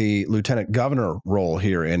the lieutenant governor role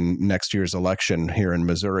here in next year's election here in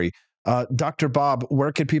Missouri. Dr. Bob,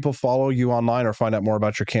 where can people follow you online or find out more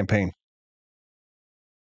about your campaign?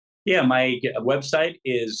 Yeah, my website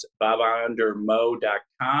is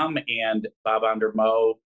bobondermo.com and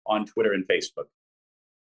bobondermo on Twitter and Facebook.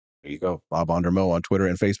 There you go, Bob Ondermo on Twitter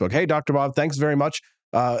and Facebook. Hey, Dr. Bob, thanks very much,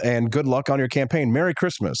 and good luck on your campaign. Merry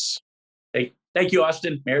Christmas. Hey, thank you,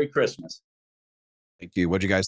 Austin. Merry Christmas. Thank you. What'd you guys